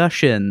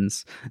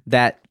discussions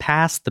that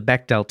pass the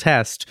Bechdel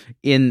test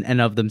in and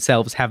of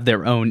themselves have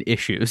their own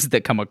issues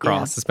that come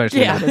across, especially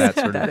with that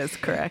sort of that is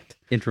correct.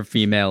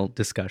 Intra-female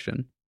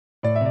discussion.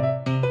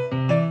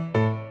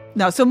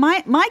 No, so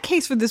my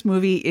case for this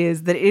movie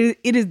is that it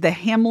is the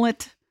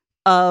Hamlet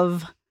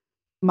of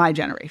my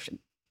generation.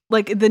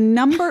 Like the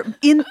number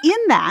in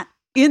that,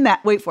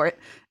 wait for it,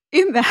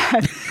 in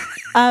that,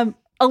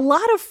 a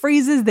lot of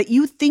phrases that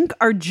you think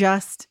are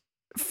just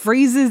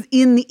phrases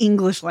in the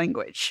English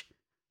language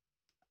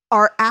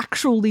are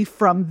actually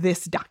from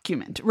this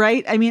document,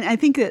 right? I mean, I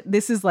think that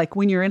this is like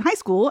when you're in high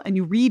school and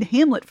you read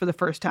Hamlet for the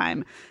first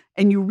time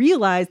and you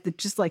realize that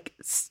just like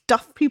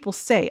stuff people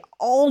say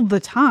all the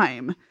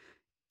time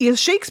is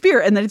Shakespeare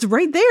and that it's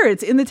right there.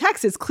 It's in the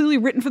text. It's clearly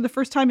written for the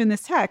first time in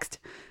this text.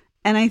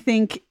 And I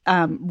think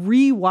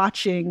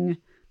rewatching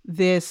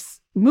this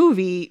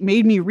movie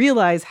made me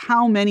realize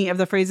how many of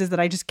the phrases that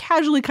I just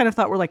casually kind of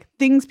thought were like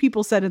things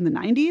people said in the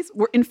 90s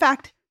were in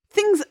fact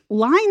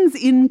lines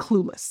in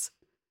Clueless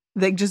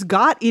that just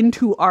got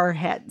into our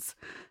heads.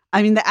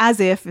 I mean, the as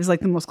if is like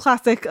the most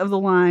classic of the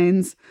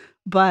lines,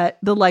 but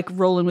the like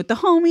rolling with the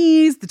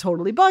homies, the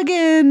totally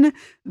bugging,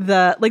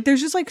 the like there's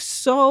just like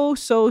so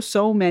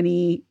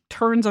many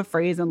turns of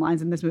phrase and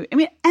lines in this movie. I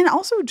mean, and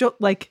also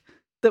like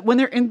that when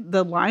they're in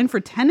the line for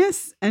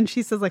tennis and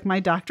she says like, my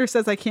doctor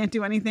says I can't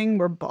do anything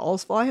where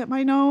balls fly at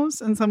my nose.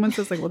 And someone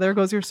says like, well, there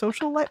goes your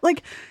social life.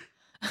 Like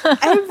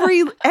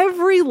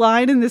every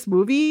line in this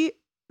movie,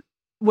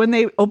 when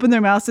they open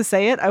their mouths to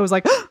say it, I was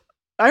like, oh,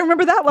 I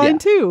remember that line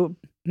too.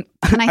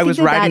 And I was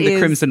riding the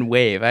Crimson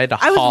Wave. I had to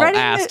haul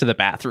ass to the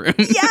bathroom.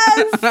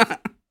 Yes.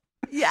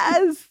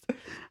 Yes.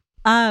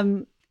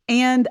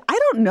 And I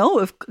don't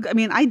know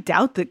I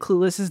doubt that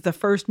Clueless is the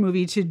first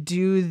movie to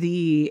do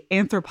the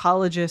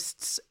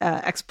anthropologist's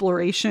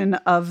exploration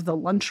of the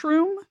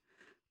lunchroom,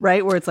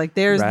 right? Where it's like,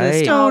 there's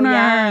the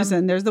stoners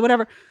and there's the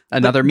whatever.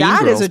 Another Mean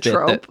Girls is a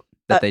trope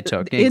that they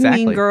took. In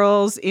Mean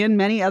Girls, in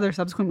many other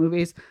subsequent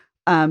movies.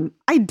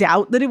 I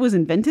doubt that it was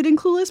invented in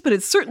Clueless, but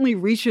it certainly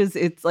reaches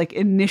its like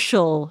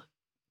initial,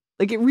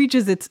 like it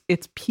reaches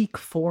its peak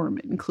form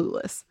in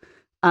Clueless.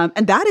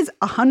 And that is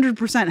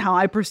 100% how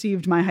I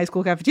perceived my high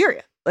school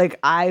cafeteria. Like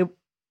I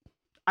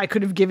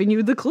could have given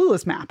you the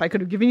Clueless map. I could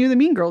have given you the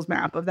Mean Girls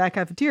map of that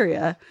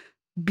cafeteria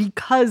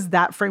because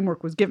that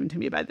framework was given to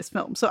me by this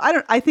film. So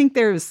I think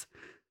it's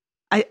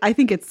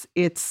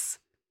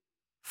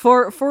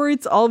for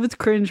its all of its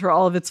cringe, for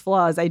all of its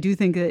flaws. I do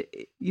think that,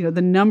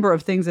 the number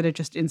of things that it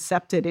just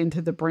incepted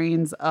into the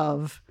brains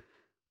of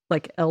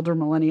like elder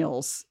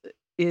millennials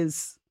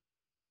is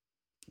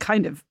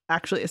kind of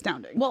actually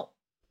astounding. Well,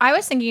 I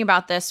was thinking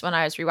about this when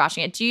I was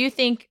rewatching it. Do you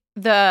think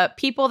the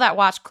people that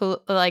watch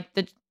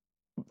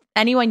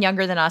anyone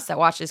younger than us that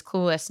watches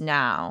Clueless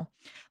now,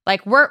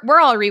 like we're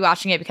all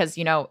rewatching it because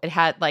it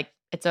had like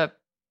it's a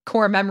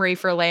core memory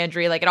for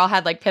Landry, like it all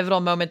had like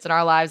pivotal moments in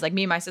our lives. Like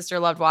me and my sister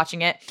loved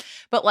watching it,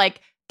 but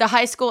like the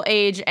high school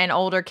age and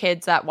older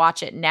kids that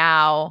watch it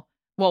now,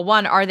 well,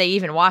 one, are they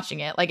even watching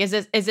it? Like is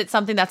it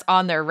something that's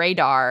on their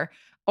radar,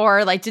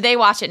 or like do they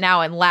watch it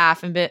now and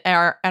laugh and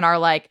are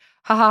like,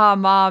 haha,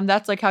 mom,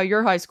 that's like how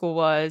your high school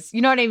was.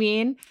 You know what I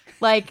mean?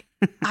 Like,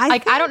 I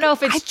don't know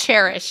if it's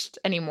cherished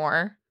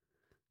anymore.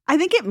 I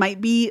think it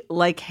might be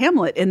like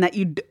Hamlet in that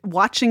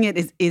watching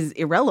it is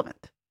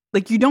irrelevant.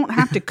 Like you don't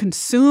have to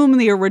consume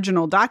the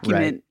original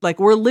document. Right. Like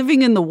we're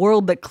living in the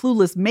world that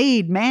Clueless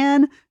made,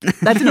 man.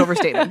 That's an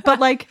overstatement. But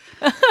like,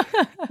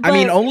 I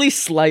mean, only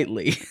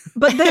slightly.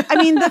 But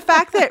the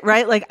fact that,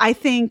 right, like I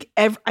think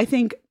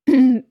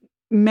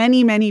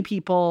many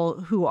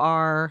people who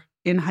are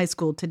in high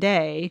school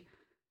today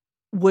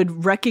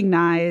would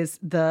recognize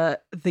the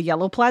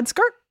yellow plaid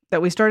skirt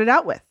that we started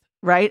out with,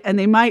 right? And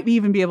they might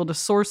even be able to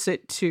source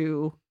it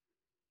to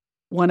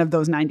one of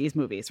those 90s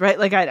movies, right?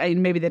 Like I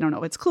maybe they don't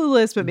know it's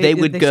Clueless, but maybe they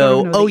would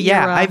go, oh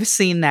yeah, I've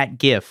seen that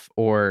GIF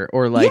or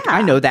like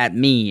I know that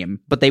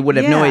meme, but they would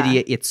have no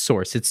idea its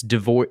source.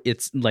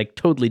 It's like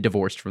totally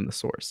divorced from the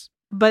source.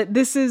 But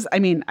this is,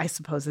 I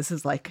suppose this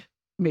is like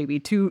maybe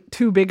too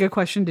big a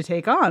question to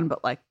take on,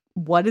 but like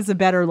what is a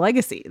better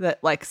legacy?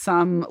 That like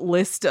some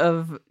list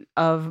of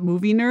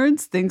movie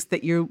nerds thinks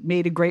that you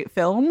made a great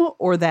film,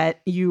 or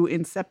that you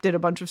incepted a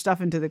bunch of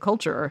stuff into the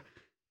culture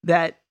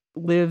that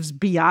lives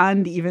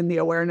beyond even the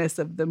awareness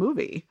of the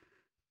movie.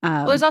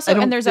 Well, there's also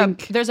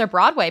there's a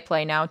Broadway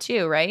play now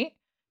too, right?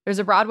 There's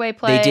a Broadway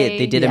play.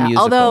 They did a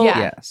musical. Although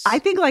yes. I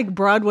think like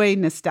Broadway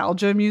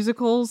nostalgia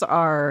musicals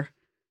are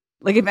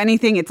like, if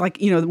anything, it's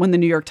like, you know, when the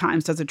New York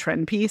Times does a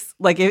trend piece,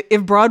 like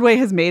if Broadway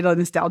has made a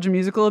nostalgia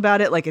musical about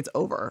it, like it's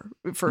over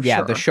for sure.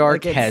 Yeah, the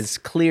shark like has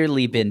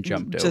clearly been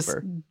jumped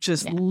over.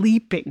 Just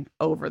leaping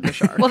over the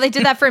shark. Well, they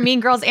did that for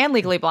Mean Girls and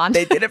Legally Blonde.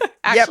 They did it.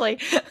 Actually.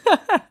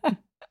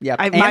 Yep.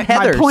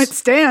 My point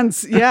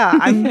stands. Yeah,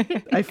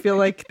 I feel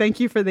like thank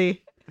you for the.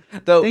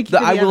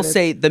 I will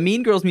say the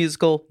Mean Girls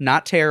musical,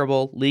 not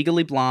terrible.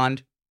 Legally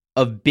Blonde,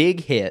 a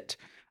big hit.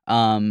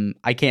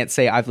 I can't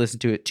say I've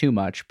listened to it too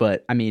much,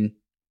 but I mean,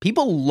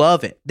 people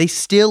love it. They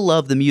still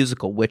love the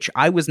musical, which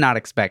I was not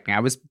expecting.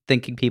 I was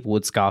thinking people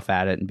would scoff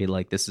at it and be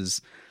like, "This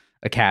is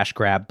a cash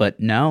grab,"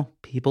 but no,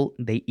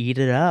 they eat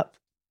it up.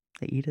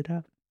 They eat it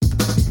up.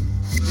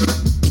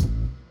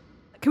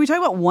 Can we talk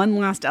about one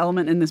last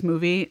element in this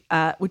movie,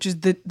 which is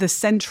the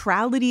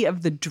centrality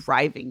of the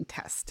driving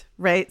test,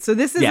 right? So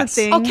this is a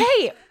thing.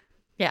 Okay.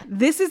 Yeah.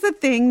 This is the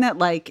thing that,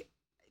 like,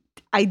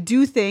 I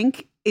do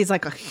think is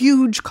like a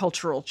huge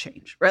cultural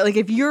change, right? Like,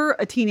 if you're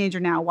a teenager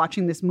now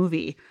watching this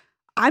movie,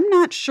 I'm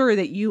not sure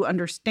that you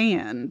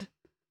understand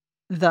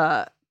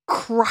the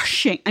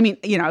crushing. I mean,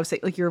 you know, I would say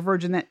like you're a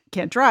virgin that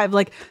can't drive,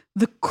 like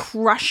the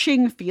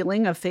crushing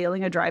feeling of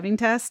failing a driving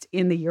test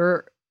in the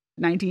year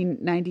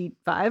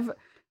 1995.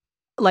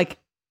 Like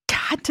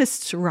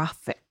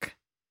catastrophic,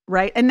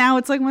 right? And now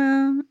it's like,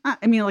 well,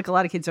 I mean, like a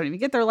lot of kids don't even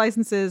get their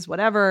licenses,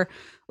 whatever.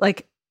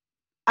 Like,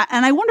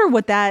 and I wonder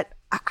what that,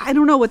 I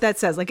don't know what that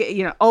says. Like,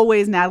 you know,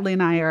 always Natalie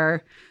and I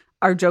are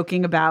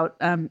joking about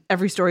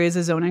every story is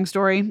a zoning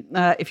story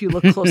if you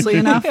look closely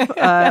enough,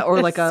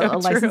 or like a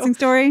licensing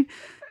story.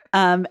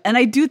 And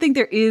I do think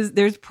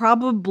there's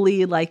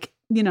probably like,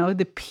 you know,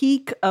 the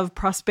peak of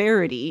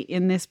prosperity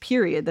in this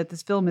period that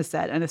this film is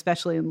set, and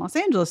especially in Los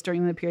Angeles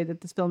during the period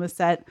that this film is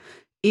set,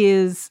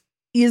 is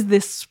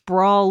this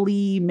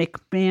sprawly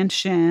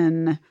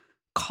McMansion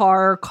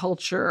car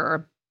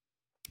culture.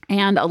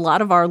 And a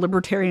lot of our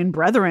libertarian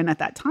brethren at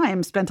that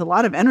time spent a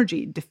lot of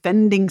energy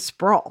defending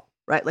sprawl,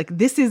 right? Like,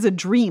 this is a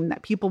dream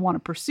that people want to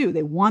pursue.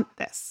 They want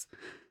this.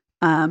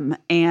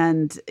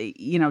 And,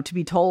 you know, to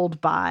be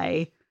told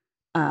by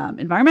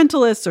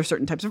environmentalists or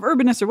certain types of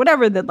urbanists or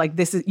whatever that like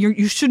this is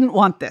you shouldn't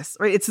want this,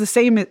 right? It's the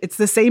same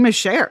as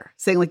Cher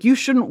saying like you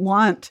shouldn't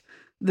want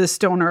the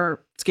stoner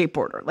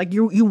skateboarder, like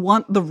you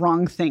want the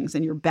wrong things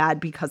and you're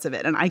bad because of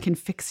it, and I can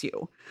fix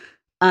you.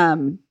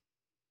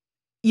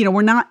 You know,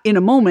 we're not in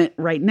a moment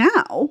right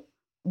now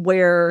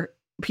where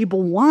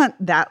people want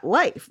that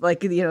life.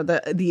 Like, you know,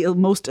 the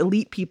most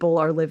elite people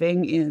are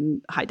living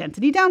in high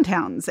density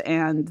downtowns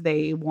and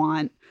they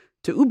want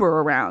to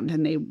Uber around,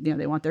 and they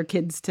want their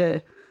kids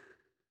to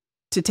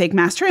take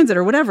mass transit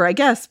or whatever, I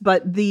guess.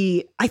 But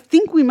I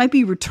think we might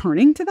be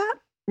returning to that,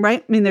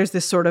 right? I mean, there's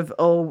this sort of,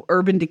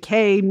 urban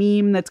decay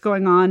meme that's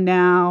going on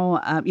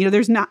now. You know,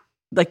 there's not,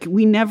 like,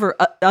 we never,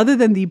 other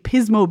than the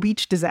Pismo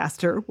Beach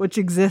disaster, which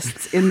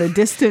exists in the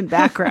distant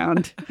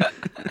background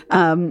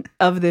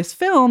of this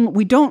film,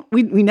 we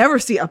never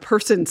see a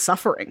person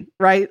suffering,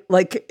 right?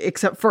 Like,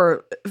 except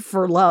for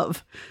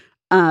love.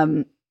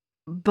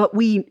 But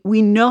we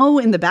know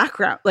in the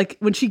background, like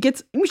when she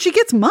gets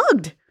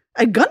mugged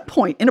at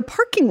gunpoint in a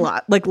parking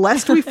lot, like,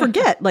 lest we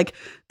forget, like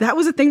that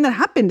was a thing that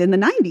happened in the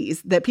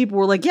 90s that people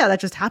were like, yeah, that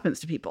just happens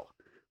to people.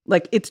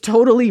 Like, it's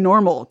totally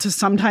normal to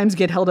sometimes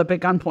get held up at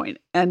gunpoint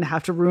and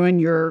have to ruin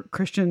your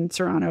Christian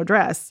Serrano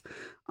dress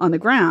on the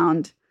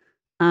ground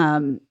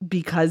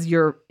because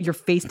you're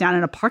face down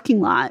in a parking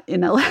lot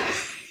in LA,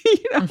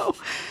 you know?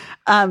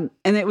 And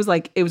it was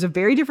a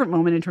very different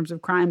moment in terms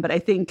of crime, but I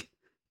think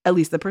at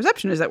least the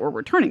perception is that we're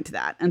returning to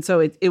that. And so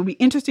it would be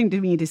interesting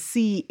to me to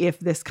see if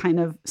this kind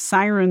of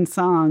siren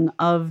song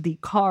of the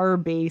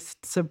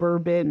car-based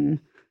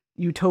suburban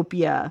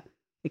utopia,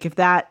 like if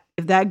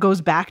that goes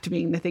back to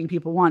being the thing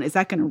people want, is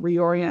that going to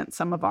reorient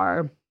some of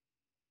our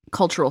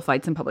cultural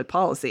fights in public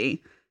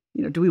policy?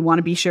 You know, do we want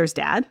to be Cher's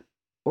dad,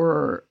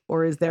 or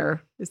is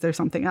there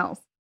something else?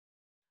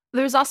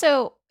 There's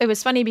also, it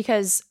was funny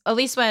because at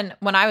least when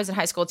I was in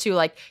high school too,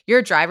 like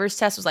your driver's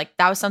test was like,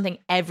 that was something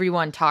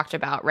everyone talked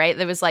about, right?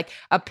 There was like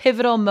a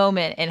pivotal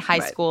moment in high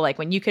school, like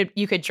when you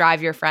could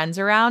drive your friends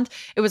around.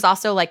 It was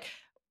also like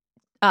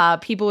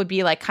people would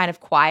be like kind of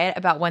quiet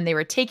about when they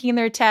were taking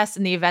their test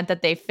in the event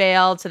that they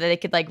failed, so that they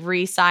could like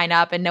re-sign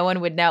up and no one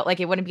would know, like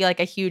it wouldn't be like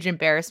a huge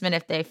embarrassment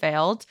if they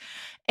failed.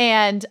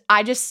 And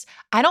I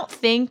don't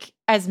think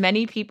as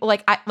many people,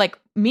 like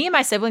me and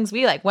my siblings,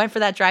 we like went for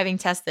that driving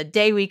test the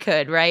day we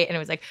could, right? And it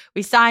was like,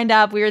 we signed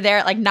up, we were there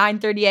at like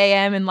 9:30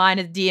 a.m. in line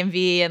at the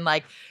DMV, and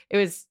like, it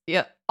was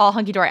all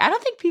hunky-dory. I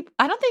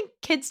don't think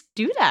kids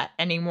do that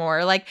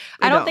anymore. Like,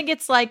 I don't think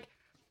it's like,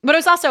 but it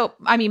was also,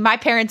 I mean, my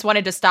parents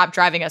wanted to stop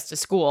driving us to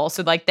school.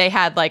 So like they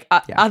had like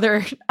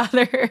other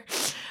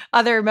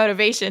other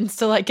motivations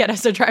to like get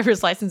us a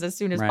driver's license as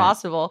soon as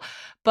possible.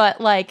 But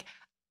like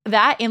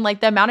that, in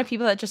like the amount of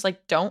people that just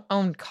like don't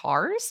own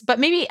cars. But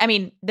maybe, I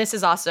mean, this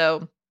is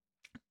also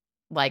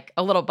like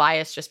a little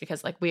biased just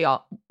because like we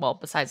all, well,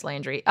 besides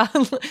Landry,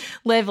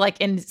 live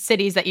like in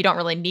cities that you don't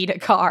really need a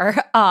car.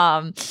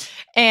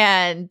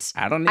 And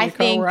I don't need a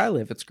car where I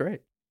live. It's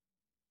great.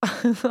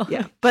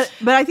 Yeah. But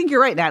I think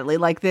you're right, Natalie.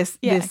 Like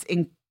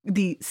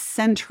the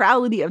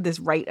centrality of this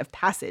rite of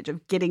passage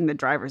of getting the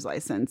driver's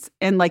license,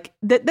 and like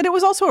that it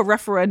was also a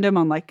referendum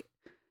on like,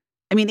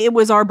 I mean, it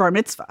was our bar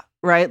mitzvah,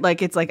 right?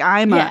 Like it's like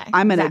I'm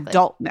an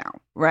adult now,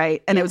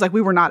 right? And it was like we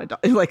were not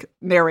adults. Like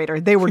narrator,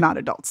 they were not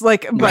adults.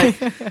 Like, but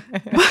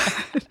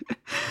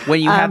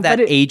when you have that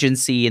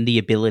agency and the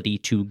ability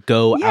to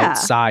go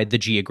outside the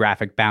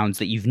geographic bounds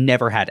that you've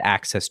never had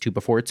access to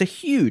before, it's a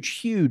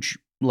huge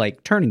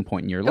like turning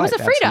point in your life. It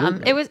was a freedom.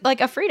 Absolutely. It was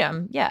like a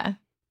freedom. Yeah.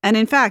 And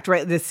in fact,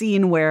 right, the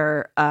scene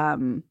where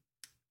Dion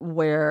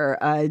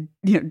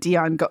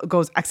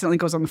accidentally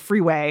goes on the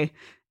freeway,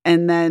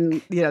 and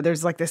then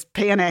there's like this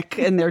panic,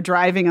 and they're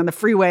driving on the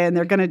freeway, and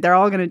they're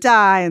all gonna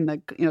die, and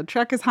the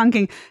truck is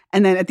honking,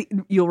 and then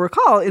you'll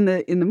recall in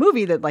the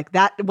movie that like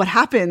that what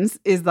happens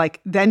is like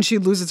then she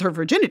loses her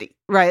virginity,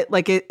 right?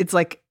 Like it's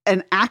like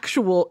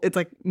it's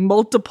like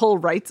multiple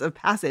rites of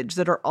passage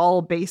that are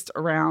all based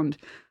around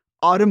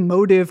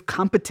automotive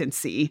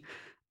competency.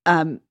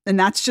 And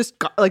that's just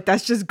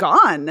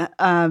gone.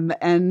 I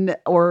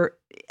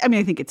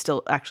think it's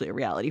still actually a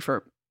reality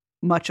for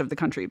much of the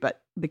country,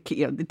 but the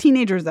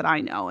teenagers that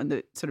I know and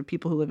the sort of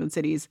people who live in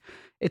cities,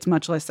 it's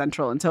much less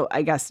central. And so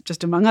I guess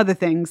just among other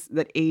things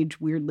that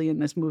age weirdly in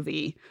this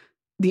movie,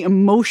 the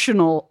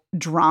emotional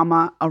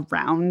drama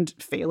around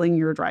failing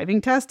your driving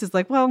test is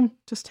like, well,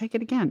 just take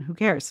it again. Who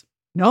cares?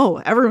 No,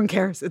 everyone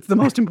cares. It's the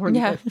most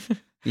important thing.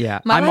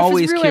 Yeah, I'm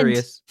always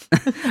curious.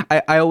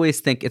 I always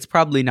think it's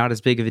probably not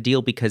as big of a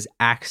deal because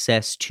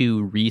access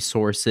to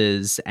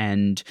resources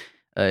and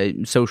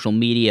social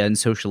media and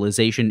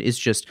socialization is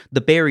just,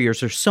 the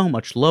barriers are so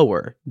much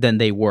lower than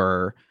they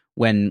were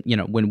when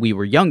we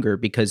were younger,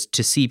 because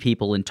to see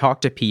people and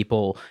talk to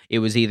people, it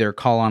was either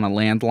call on a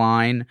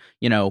landline.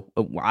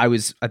 I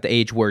was at the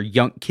age where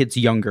kids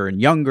younger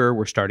and younger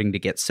were starting to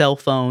get cell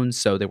phones,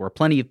 so there were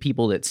plenty of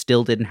people that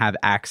still didn't have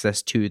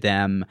access to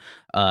them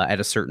at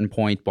a certain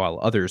point, while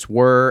others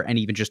were. And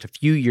even just a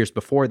few years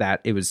before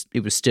that, it was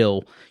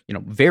still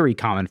very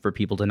common for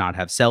people to not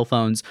have cell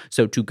phones.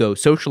 So to go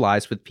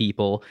socialize with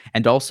people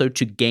and also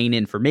to gain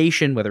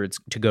information, whether it's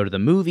to go to the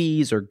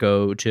movies or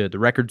go to the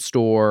record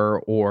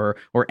store or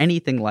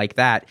anything like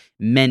that,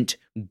 meant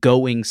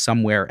going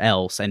somewhere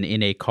else. And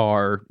in a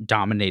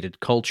car-dominated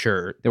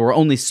culture, there were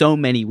only so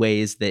many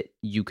ways that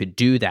you could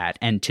do that.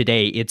 And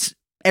today, it's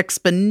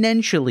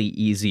exponentially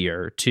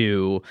easier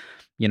to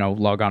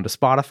log on to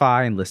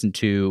Spotify and listen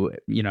to,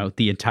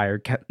 the entire,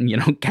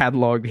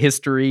 catalog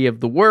history of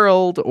the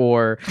world,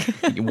 or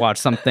watch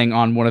something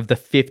on one of the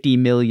 50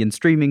 million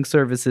streaming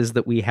services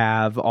that we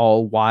have,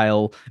 all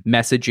while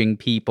messaging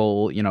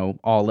people,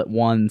 all at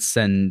once,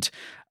 and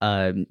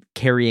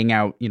carrying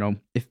out,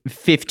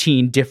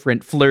 15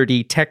 different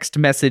flirty text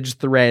message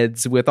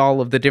threads with all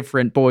of the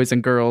different boys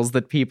and girls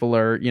that people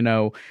are,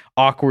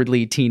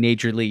 awkwardly,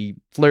 teenagerly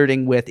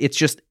flirting with.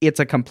 It's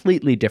a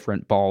completely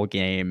different ball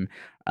game.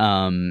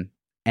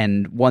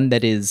 And one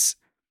that is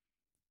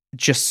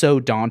just so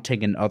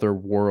daunting and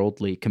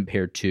otherworldly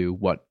compared to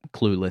what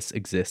Clueless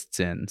exists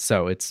in.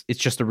 So it's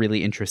just a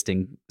really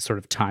interesting sort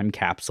of time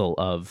capsule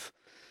of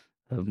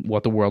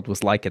what the world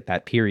was like at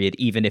that period,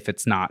 even if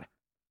it's not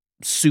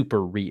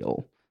super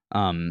real.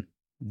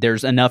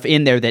 There's enough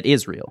in there that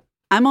is real.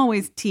 I'm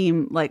always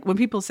team, like when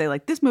people say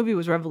like this movie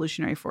was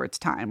revolutionary for its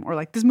time, or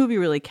like this movie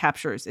really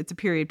captures, it's a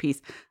period piece,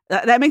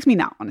 that makes me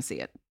not want to see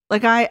it.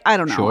 Like, I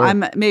don't know. Sure.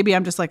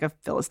 I'm just like a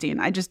Philistine.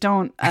 I just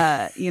don't,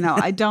 I mean,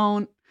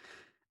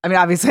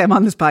 obviously I'm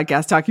on this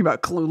podcast talking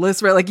about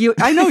Clueless, right? Like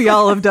I know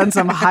y'all have done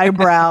some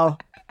highbrow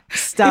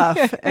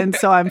stuff. And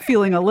so I'm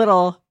feeling a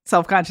little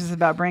self-conscious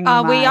about bringing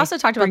we also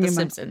talked about The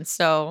Simpsons,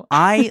 so.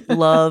 I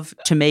love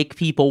to make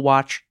people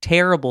watch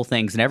terrible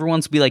things, and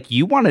everyone's be like,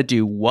 you want to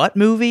do what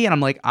movie? And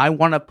I'm like, I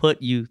want to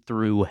put you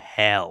through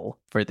hell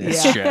for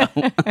this show.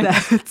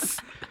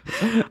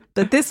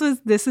 But this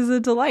is a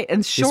delight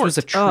and short. This was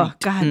a treat. Oh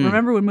God,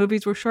 remember when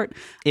movies were short?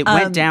 It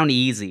went down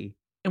easy.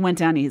 It went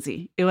down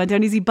easy,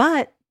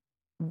 but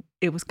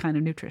it was kind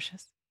of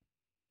nutritious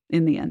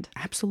in the end.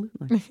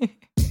 Absolutely.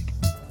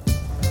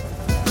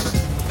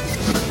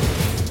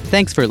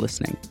 Thanks for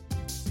listening.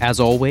 As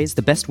always,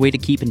 the best way to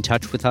keep in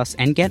touch with us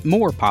and get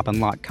more Pop and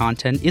Lock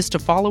content is to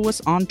follow us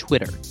on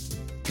Twitter.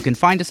 You can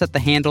find us at the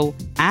handle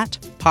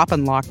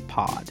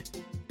 @PopandLockPod.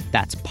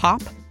 That's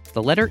Pop,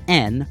 the letter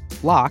N,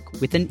 Lock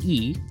with an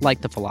E,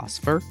 like the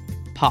philosopher,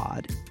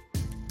 Pod.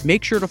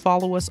 Make sure to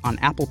follow us on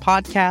Apple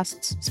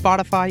Podcasts,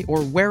 Spotify,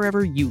 or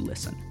wherever you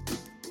listen.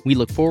 We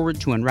look forward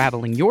to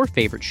unraveling your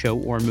favorite show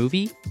or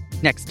movie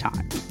next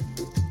time.